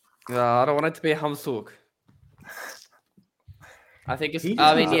 I don't want it to be Hamsuk. I think it's.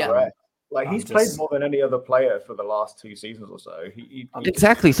 He's played more than any other player for the last 2 seasons or so.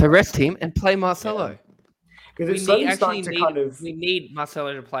 Exactly. So rest him and play Marcelo. Because we need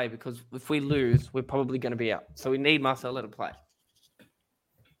Marcelo to play because if we lose, we're probably going to be out. So we need Marcelo to play.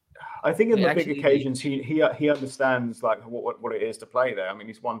 I think in the big occasions, he understands like what it is to play there. I mean,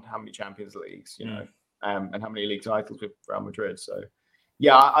 he's won how many Champions Leagues, and how many league titles with Real Madrid. So,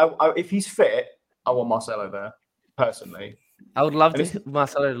 if he's fit, I want Marcelo there personally. I would love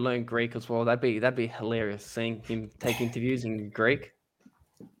Marcelo to learn Greek as well. That'd be hilarious seeing him take interviews in Greek.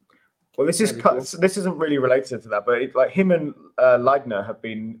 Well, this isn't really related to that, but him and Leitner have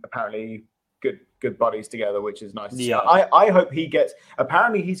been apparently good buddies together, which is nice. Yeah, I hope he gets.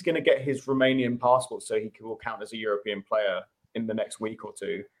 Apparently, he's going to get his Romanian passport, so he will count as a European player in the next week or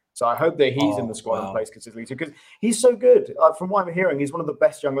 2. So I hope that he's in the squad and plays consistently too, because he's so good. From what I'm hearing, he's one of the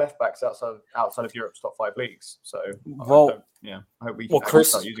best young left backs outside of Europe's top 5 leagues. So I hope we can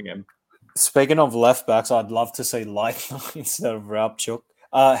start using him. Speaking of left backs, I'd love to see Leitner instead of Rebchuk.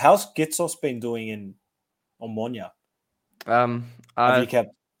 How's Gitsos been doing in Omonia? Have you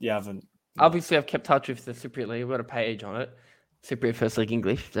kept? You haven't. Obviously, I've kept touch with the Cypriot League. We've got a page on it. Cypriot First League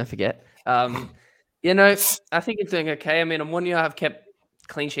English. Don't forget. I think it's doing okay. I mean, Omonia have kept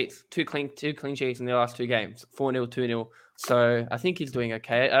clean sheets, two clean sheets in the last 2 games, 4-0, 2-0. So I think he's doing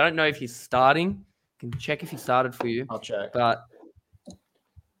okay. I don't know if he's starting. I can check if he started for you. I'll check. But,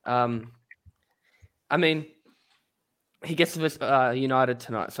 I mean, he gets to United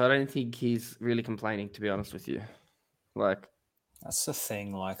tonight, so I don't think he's really complaining, to be honest with you. That's the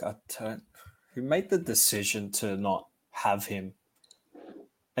thing. Who made the decision to not have him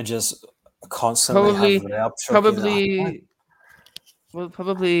and just constantly have Rebchuk?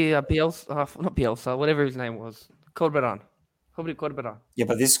 Probably Bielsa, not Bielsa, whatever his name was. Corberan. Probably Corberan. Yeah,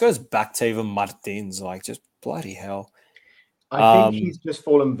 but this goes back to even Martins. Just bloody hell. I think he's just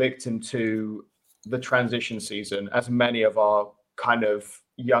fallen victim to the transition season, as many of our kind of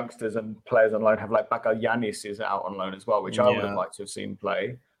youngsters and players on loan have. Baka Yanis is out on loan as well, which I would have liked to have seen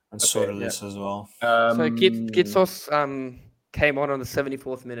play. And Sotolis as well. So Gitsos came on the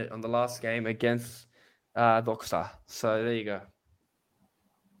 74th minute on the last game against Doxa. So there you go.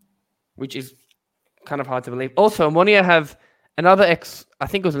 Which is kind of hard to believe. Also, Omonia have another I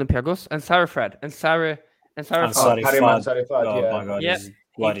think it was Olympiakos, and Sarafrad. And Sarafrad. Oh my God, he's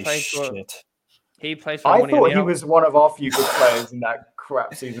bloody shit. He plays for I Omonia. thought he was one of our few good players in that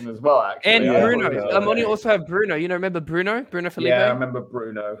crap season as well, actually. And Bruno. Omonia also have Bruno. Remember Bruno? Bruno Felipe? Yeah, I remember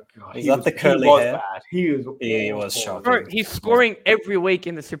Bruno. God, he was the curly hair? Bad. He was shocking. Bro, he's scoring every week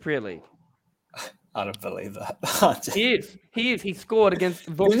in the Cypriot League. I don't believe that. He is. He scored against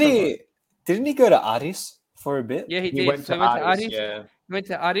Vox. Didn't he go to Aris for a bit? Yeah, he did. He went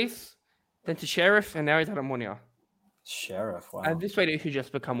to Aris, then to Sheriff, and now he's at Omonia. Sheriff, wow. And this way, if you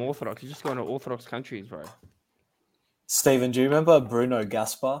just become Orthodox, you just go into Orthodox countries, bro. Stephen, do you remember Bruno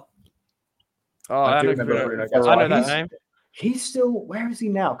Gaspar? Oh, I do remember Bruno Gaspar. I know that name. He's still, where is he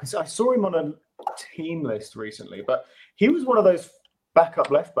now? Because I saw him on a team list recently, but he was one of those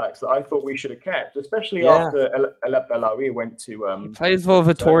backup left backs that I thought we should have kept, especially after Belawi went to. He plays for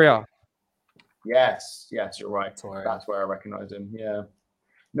Victoria. Yes, you're right. Victoria. That's where I recognise him. Yeah.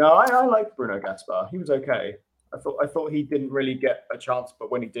 No, I liked Bruno Gaspar. He was okay. I thought he didn't really get a chance, but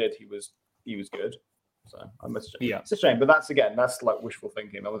when he did, he was good. So I must. Yeah, it's a shame, but that's like wishful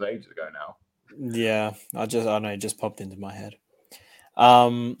thinking. That was ages ago now. Yeah, I know it just popped into my head.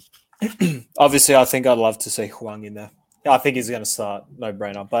 Obviously, I think I'd love to see Huang in there. I think he's going to start, no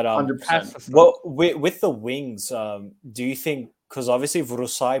brainer. But 100%. Well, with the wings, do you think? Because obviously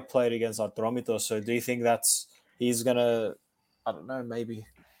Vrusai played against Atromitos, so do you think he's going to? I don't know, maybe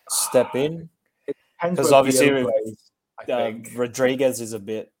step in. Because obviously Rodriguez is a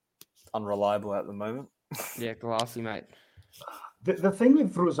bit unreliable at the moment. Yeah, glassy, mate. The thing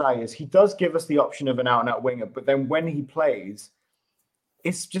with Vruzai is he does give us the option of an out-and-out winger, but then when he plays,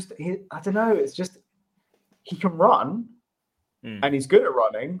 it's just, I don't know, it's just, he can run, and he's good at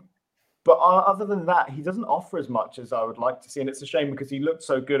running, but other than that, he doesn't offer as much as I would like to see, and it's a shame because he looked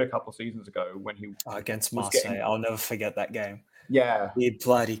so good a couple seasons ago when he against Marseille. I'll never forget that game. Yeah. He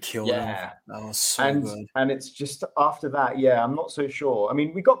bloody killed him. That was so good. And it's just after that, I'm not so sure. I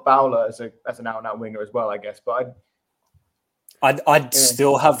mean, we got Bowler as an out-and-out winger as well, I guess, but I'd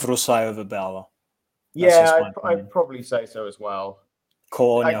still have Vrusai over Bowler. I'd probably say so as well.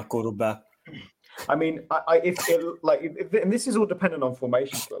 Konya, Kuruba. I mean, and this is all dependent on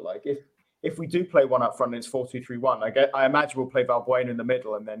formations, but like if we do play one up front and it's 4-2-3-1, I imagine we'll play Valbuena in the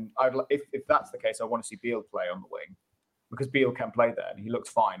middle, and then if that's the case, I want to see Beale play on the wing. Because Beale can play there, and he looked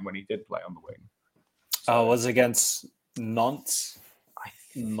fine when he did play on the wing. So, was against Nantes?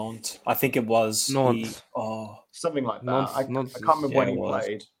 I think it was Nantes. Something like that. I can't remember when he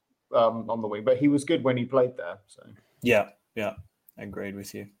played on the wing, but he was good when he played there. So yeah, agreed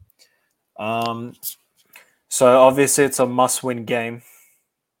with you. So obviously it's a must-win game,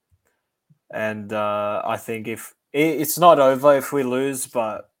 and I think if it's not over if we lose,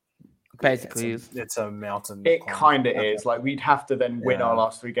 but. Basically, it's a mountain. It kind of is. Like we'd have to then win our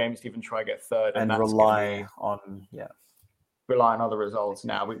last 3 games to even try get third, and rely on other results.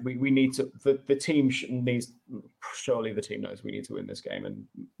 Now we need to. The team needs. Surely the team knows we need to win this game, and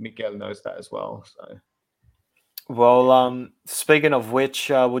Miguel knows that as well. So, well, speaking of which,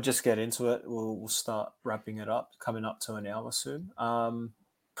 we'll just get into it. We'll start wrapping it up. Coming up to an hour soon.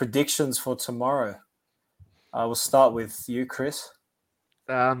 Predictions for tomorrow. We'll start with you, Chris.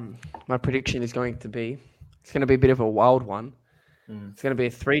 My prediction is going to be a bit of a wild one. It's going to be a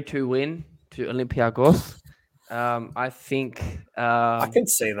 3-2 win to Olympiakos. I think I can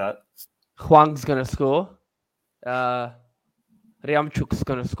see that. Huang's going to score. Ryamchuk's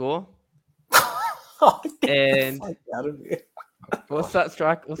going to score. And what's that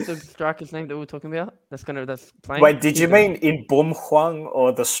strike? What's the striker's name that we were talking about? That's playing. Wait, did you mean in Bum Huang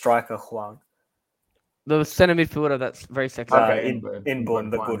or the striker Huang? The centre midfielder that's very sexy. In Bum,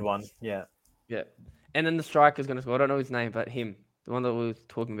 the good one. Yeah. Yeah. And then the striker's going to score. I don't know his name, but him. The one that we were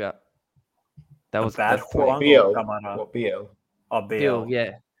talking about. That was bad Huang. Beale. Beale. Oh, Beale,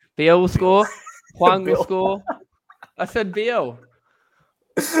 yeah. Beale will score. Huang will score. I said Beale.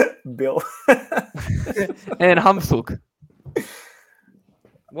 Bill. And Hamsuk.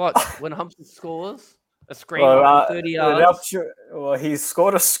 What? When Hamsuk scores? A screamer 30 yards. He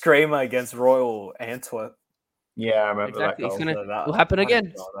scored a screamer against Royal Antwerp. Yeah, I remember that goal. It will happen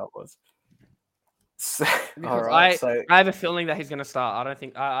again. That was. I have a feeling that he's going to start. I don't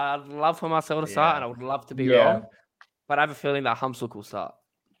think I'd love for Marcel to start, and I would love to be wrong, but I have a feeling that Hamsuk will start.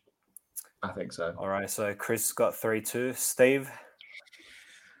 I think so. All right, so Chris got 3-2. Steve?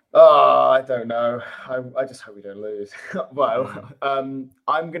 Oh, I don't know. I just hope we don't lose. Well, I'm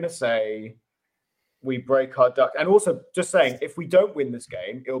going to say we break our duck. And also, just saying, if we don't win this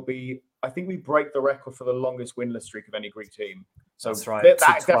game, I think we break the record for the longest winless streak of any Greek team. So that's right. That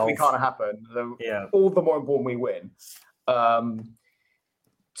definitely can't happen. All the more important we win. 2-1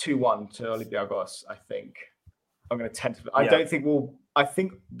 to Olympiakos, I think. I'm going to tentatively. I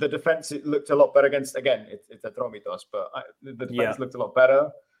think the defense looked a lot better against. Again, it's Atromitos, but the defense looked a lot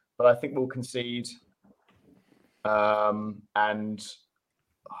better. But I think we'll concede, and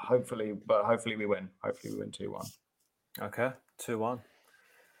hopefully we win. Hopefully we win 2-1. Okay, 2-1.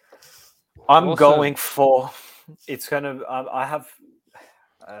 I'm going for. It's going to. I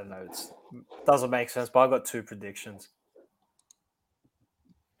don't know. It doesn't make sense, but I got 2 predictions.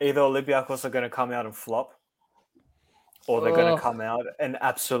 Either Olympiakos are going to come out and flop, or they're going to come out and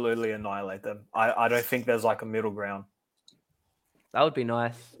absolutely annihilate them. I don't think there's like a middle ground. That would be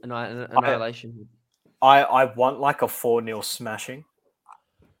nice. Annihilation. I want like a 4-0 smashing.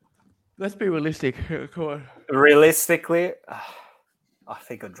 Let's be realistic. Come on. Realistically, I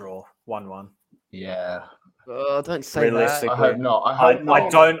think a draw, 1-1. Yeah. Don't say that. I hope not.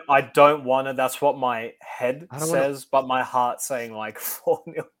 I don't want it. That's what my head says, but my heart's saying like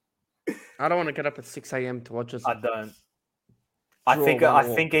 4-0. I don't want to get up at 6 a.m. to watch this. I don't. I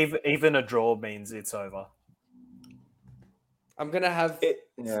think even a draw means it's over. I'm gonna have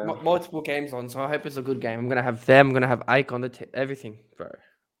multiple games on, so I hope it's a good game. I'm gonna have them. I'm gonna have Ike on everything, bro.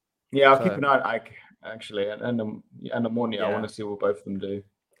 Yeah, I'll keep an eye on Ike actually, and Ammonia. Yeah. I want to see what both of them do.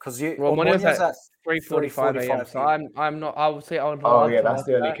 Because Ammonia's at 3:45 a.m. So I'm not. I would say I would. Oh yeah, that's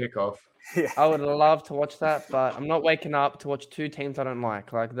the early kickoff. Yeah. I would love to watch that, but I'm not waking up to watch two teams I don't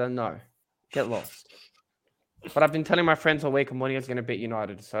like. Like, then no, get lost. But I've been telling my friends all week Ammonia's going to beat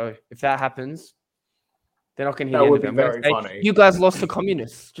United. So if that happens, then I can hear that would be very funny. You guys lost to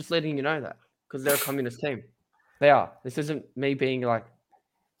communists. Just letting you know that, because they're a communist team. They are. This isn't me being like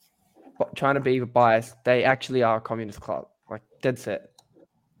trying to be biased. They actually are a communist club. Like, dead set.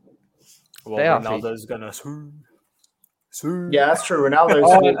 Well, Ronaldo's gonna. Yeah, that's true.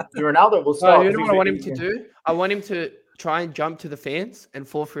 Ronaldo will start. You know what I want him to do? I want him to try and jump to the fans and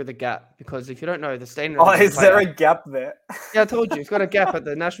fall through the gap. Because if you don't know, the stadium. Oh, is there a gap there? Yeah, I told you. It's got a gap at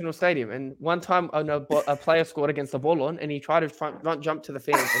the National Stadium. And one time, a player scored against the ball on, and he tried to front jump to the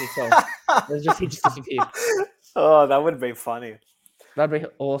fans, and he fell. He just disappeared. Oh, that would be funny. That'd be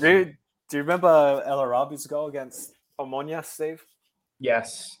awesome. Do you remember El Arabi's goal against Omonia, Steve?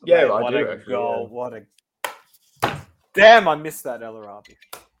 Yes. Yeah, what a goal. Yeah. What a... Damn, I missed that El Arabi.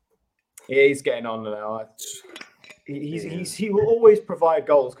 Yeah, he's getting on now. He will always provide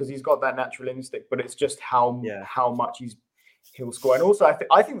goals because he's got that natural instinct, but it's just how much he'll score. And also,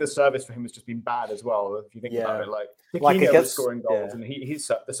 I think the service for him has just been bad as well. If you think about it, like Tiquinho was scoring goals, and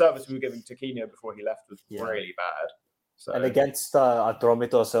the service we were giving Tiquinho before he left was really bad. So. And against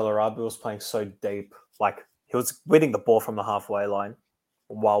Atromitos, El Arabi was playing so deep, like he was winning the ball from the halfway line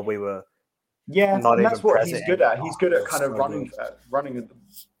while we were. Yeah, and that's what he's good at. He's good at kind of running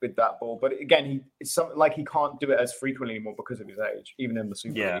with that ball. But again, it's something like he can't do it as frequently anymore because of his age, even in the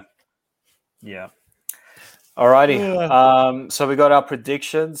Super League. Yeah. Alrighty. So we got our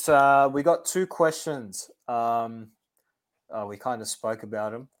predictions. We got 2 questions. We kind of spoke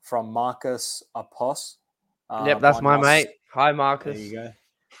about them from Marcus Apos. Yep, that's my mate. Hi, Marcus. There you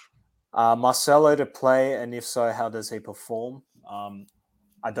go. Marcelo to play, and if so, how does he perform?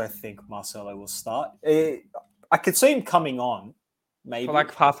 I don't think Marcelo will start. I could see him coming on, maybe for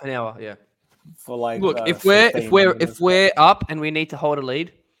like half an hour. Yeah. For like, look, if we're up and we need to hold a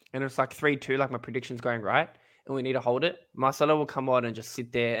lead, and it's like 3-2, like my prediction's going right, and we need to hold it, Marcelo will come on and just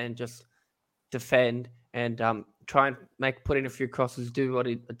sit there and just defend and try and put in a few crosses, do what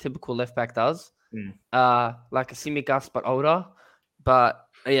a typical left back does, like a Simigas but older. But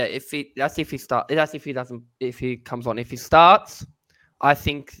yeah, if he comes on. If he starts, I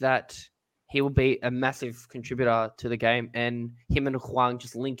think that he will be a massive contributor to the game, and him and Huang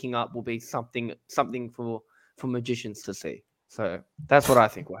just linking up will be something for magicians to see. So that's what I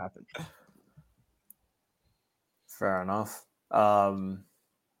think will happen. Fair enough.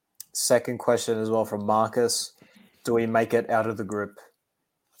 Second question as well from Marcus. Do we make it out of the group?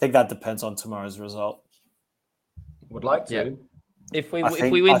 I think that depends on tomorrow's result. Would like to. Yeah. If we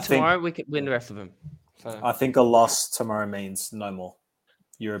win tomorrow, we can win the rest of them. So. I think a loss tomorrow means no more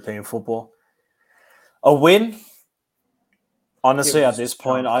European football. A win, honestly, at this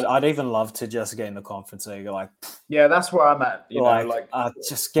point, I'd even love to just get in the Conference League. Like, yeah, that's where I'm at.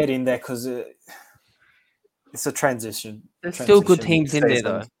 Just get in there because it's a transition. There's still good teams in there,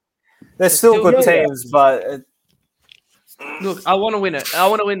 though. There's still good teams, but look, I want to win it.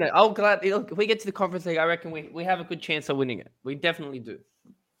 I'm glad. Look, if we get to the Conference League, I reckon we have a good chance of winning it. We definitely do.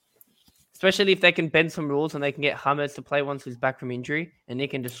 Especially if they can bend some rules and they can get Hammers to play once he's back from injury, and they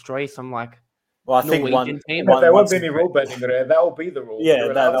can destroy some I think Norwegian team. If there won't be any rule bending there, that will be the rule. Yeah,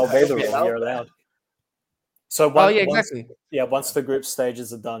 that'll be the rule. You're allowed. So exactly. Once the group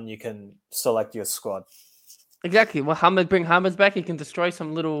stages are done, you can select your squad. Exactly. Well, bring Hammers back. He can destroy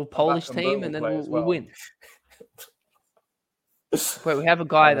some little Polish team, and then we'll win. Wait, we have a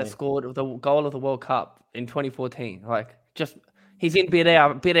guy that scored the goal of the World Cup in 2014. He's in Bid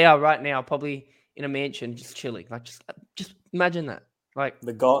Air right now, probably in a mansion, just chilling. Just imagine that.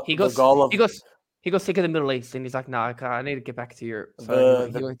 He got sick of the Middle East, and he's like, "No, I need to get back to Europe." So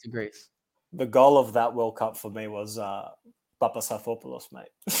he went to Greece. The goal of that World Cup for me was Papasafopoulos, mate.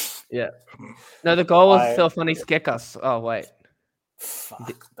 Yeah. No, the goal was Stefanis Gekas. Oh, wait.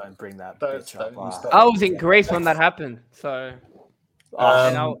 Fuck, don't bring that Don't bitch up. I was in Greece when that happened, so...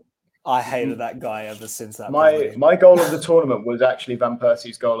 I hated that guy ever since that. My goal of the tournament was actually Van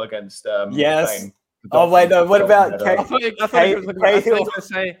Persie's goal against Spain. Oh wait, no. What about I thought you were going to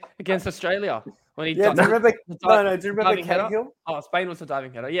say against Australia when he. Yeah, do you remember? No. Do you remember Cahill? Oh, Spain was the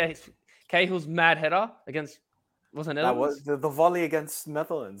diving header. Yeah, Cahill's mad header against wasn't it? That was the volley against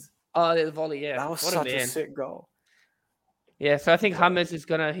Netherlands. Oh, the volley. Yeah, that was such a sick goal. Yeah, so I think Hummers is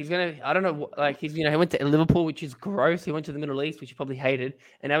gonna. He's gonna. I don't know. Like he went to Liverpool, which is gross. He went to the Middle East, which he probably hated,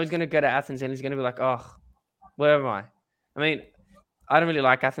 and now he's gonna go to Athens, and he's gonna be like, oh, where am I? I mean, I don't really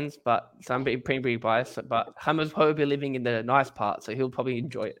like Athens, but so I'm pretty biased. But Hammer's probably living in the nice part, so he'll probably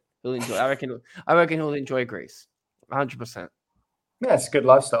enjoy it. He'll enjoy it. I reckon he'll enjoy Greece, 100%. Yeah, it's a good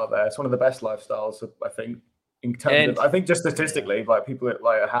lifestyle there. It's one of the best lifestyles, I think. In terms of, I think just statistically, like people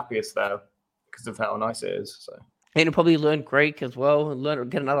are happiest there because of how nice it is. So. And he'll probably learn Greek as well,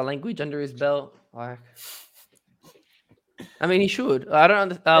 and get another language under his belt. Like, I mean, he should. I don't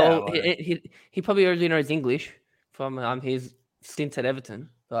understand. He probably already knows English from his stint at Everton,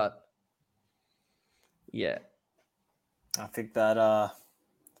 but yeah, I think that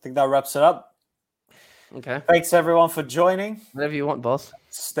wraps it up. Okay. Thanks everyone for joining. Whatever you want, boss.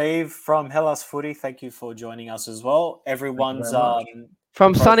 Steve from Hellas Footy, thank you for joining us as well. Everyone's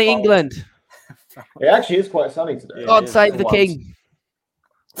from sunny England. It actually is quite sunny today. God save the king.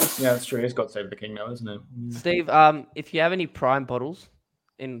 Yeah, that's true. It's God save the king now, isn't it? Steve, if you have any Prime bottles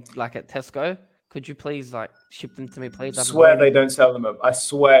in at Tesco, could you please ship them to me, please? I swear they don't sell them. I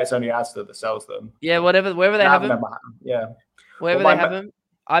swear it's only Asda that sells them. Yeah, wherever they have them. Yeah. Wherever they have them.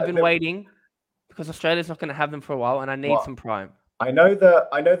 I've been waiting because Australia's not going to have them for a while, and I need some Prime. I know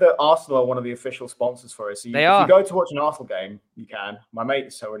that Arsenal are one of the official sponsors for it. So if you go to watch an Arsenal game, you can. My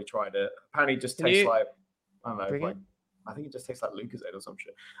mate's already tried it. Apparently, it just tastes like I don't know. I think it just tastes like Lucozade or some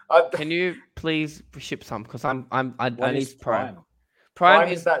shit. Can you please ship some? Because I need Prime. Prime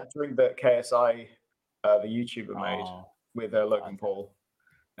is that drink that KSI, the YouTuber, made with Logan Paul.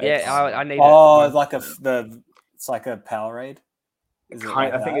 I need it. Oh, it's like a Powerade.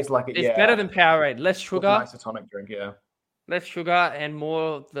 I think it's like it's better than Powerade. Less sugar. It's a tonic drink, yeah. Less sugar and more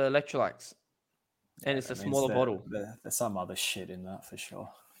of the electrolytes. And it's a smaller bottle. There's some other shit in that for sure.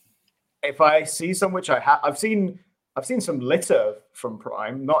 If I see some, which I have, I've seen some litter from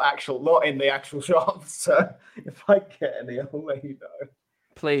Prime, not in the actual shops. So if I get any, I'll let you know.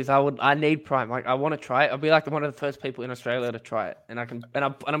 Please, I need Prime. I want to try it. I'll be one of the first people in Australia to try it, and I'm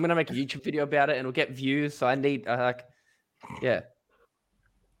gonna make a YouTube video about it, and it'll get views. So I need yeah.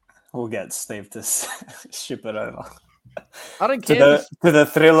 We'll get Steve to ship it over. I don't care. To the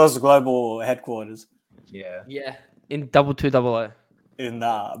Thrillers Global headquarters. Yeah. Yeah. In 2200. In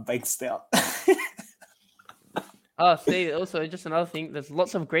Bankstown. Oh, see, also just another thing. There's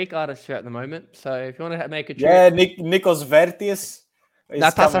lots of Greek artists here at the moment. So if you want to make a trip. Yeah, Nikos Vertis.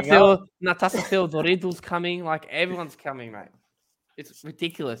 Natasa Theodoridou's coming. Everyone's coming, mate. It's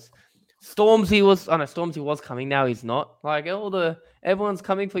ridiculous. Stormzy was coming. Now he's not. Everyone's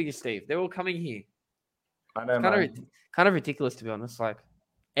coming for you, Steve. They're all coming here. I know, kind of ridiculous, to be honest.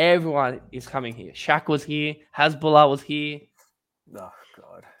 Everyone is coming here. Shaq was here. Hezbollah was here. Oh,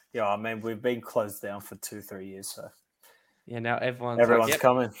 God. Yeah, I mean, we've been closed down for 2-3 years, so. Yeah, now everyone's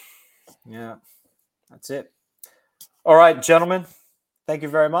coming. Yeah, that's it. All right, gentlemen. Thank you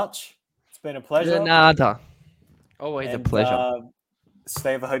very much. It's been a pleasure. Nada. Always a pleasure.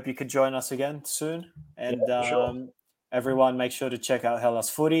 Steve, I hope you could join us again soon. And sure. Everyone, make sure to check out Hellas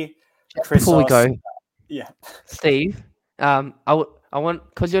Footy. Chrisos, before we go, yeah, Steve, I want,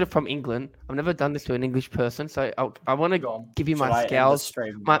 because you're from England, I've never done this to an English person, so I want to give you my Scouse.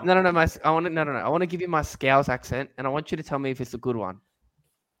 I want to give you my Scouse accent, and I want you to tell me if it's a good one.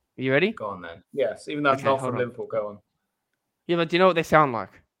 Are you ready? Go on then. Yes, even though it's not from Liverpool. Go on. Yeah, but do you know what they sound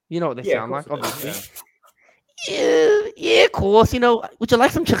like? You know what they sound like, obviously. Yeah, of course. Would you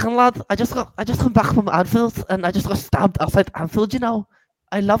like some chicken, lad? I just come back from Anfield, and I just got stabbed outside Anfield.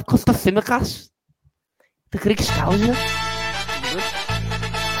 I love Costa Simicas, the Greek scouser.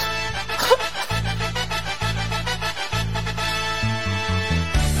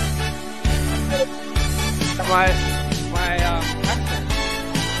 my accent.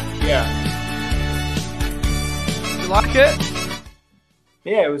 Yeah. You like it?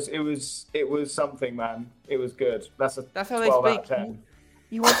 Yeah, it was something, man. It was good. That's how they speak. Out of 10.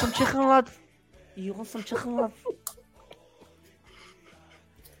 You want some chicken, lad? You want some chicken, lad?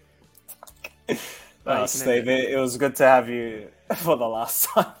 Steve, it was good to have you for the last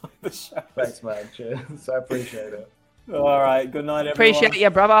time on the show. Thanks, man. Cheers. I appreciate it. All right. Good night, everyone. Appreciate you,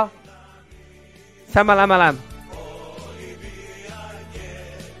 brother. Samalamalam.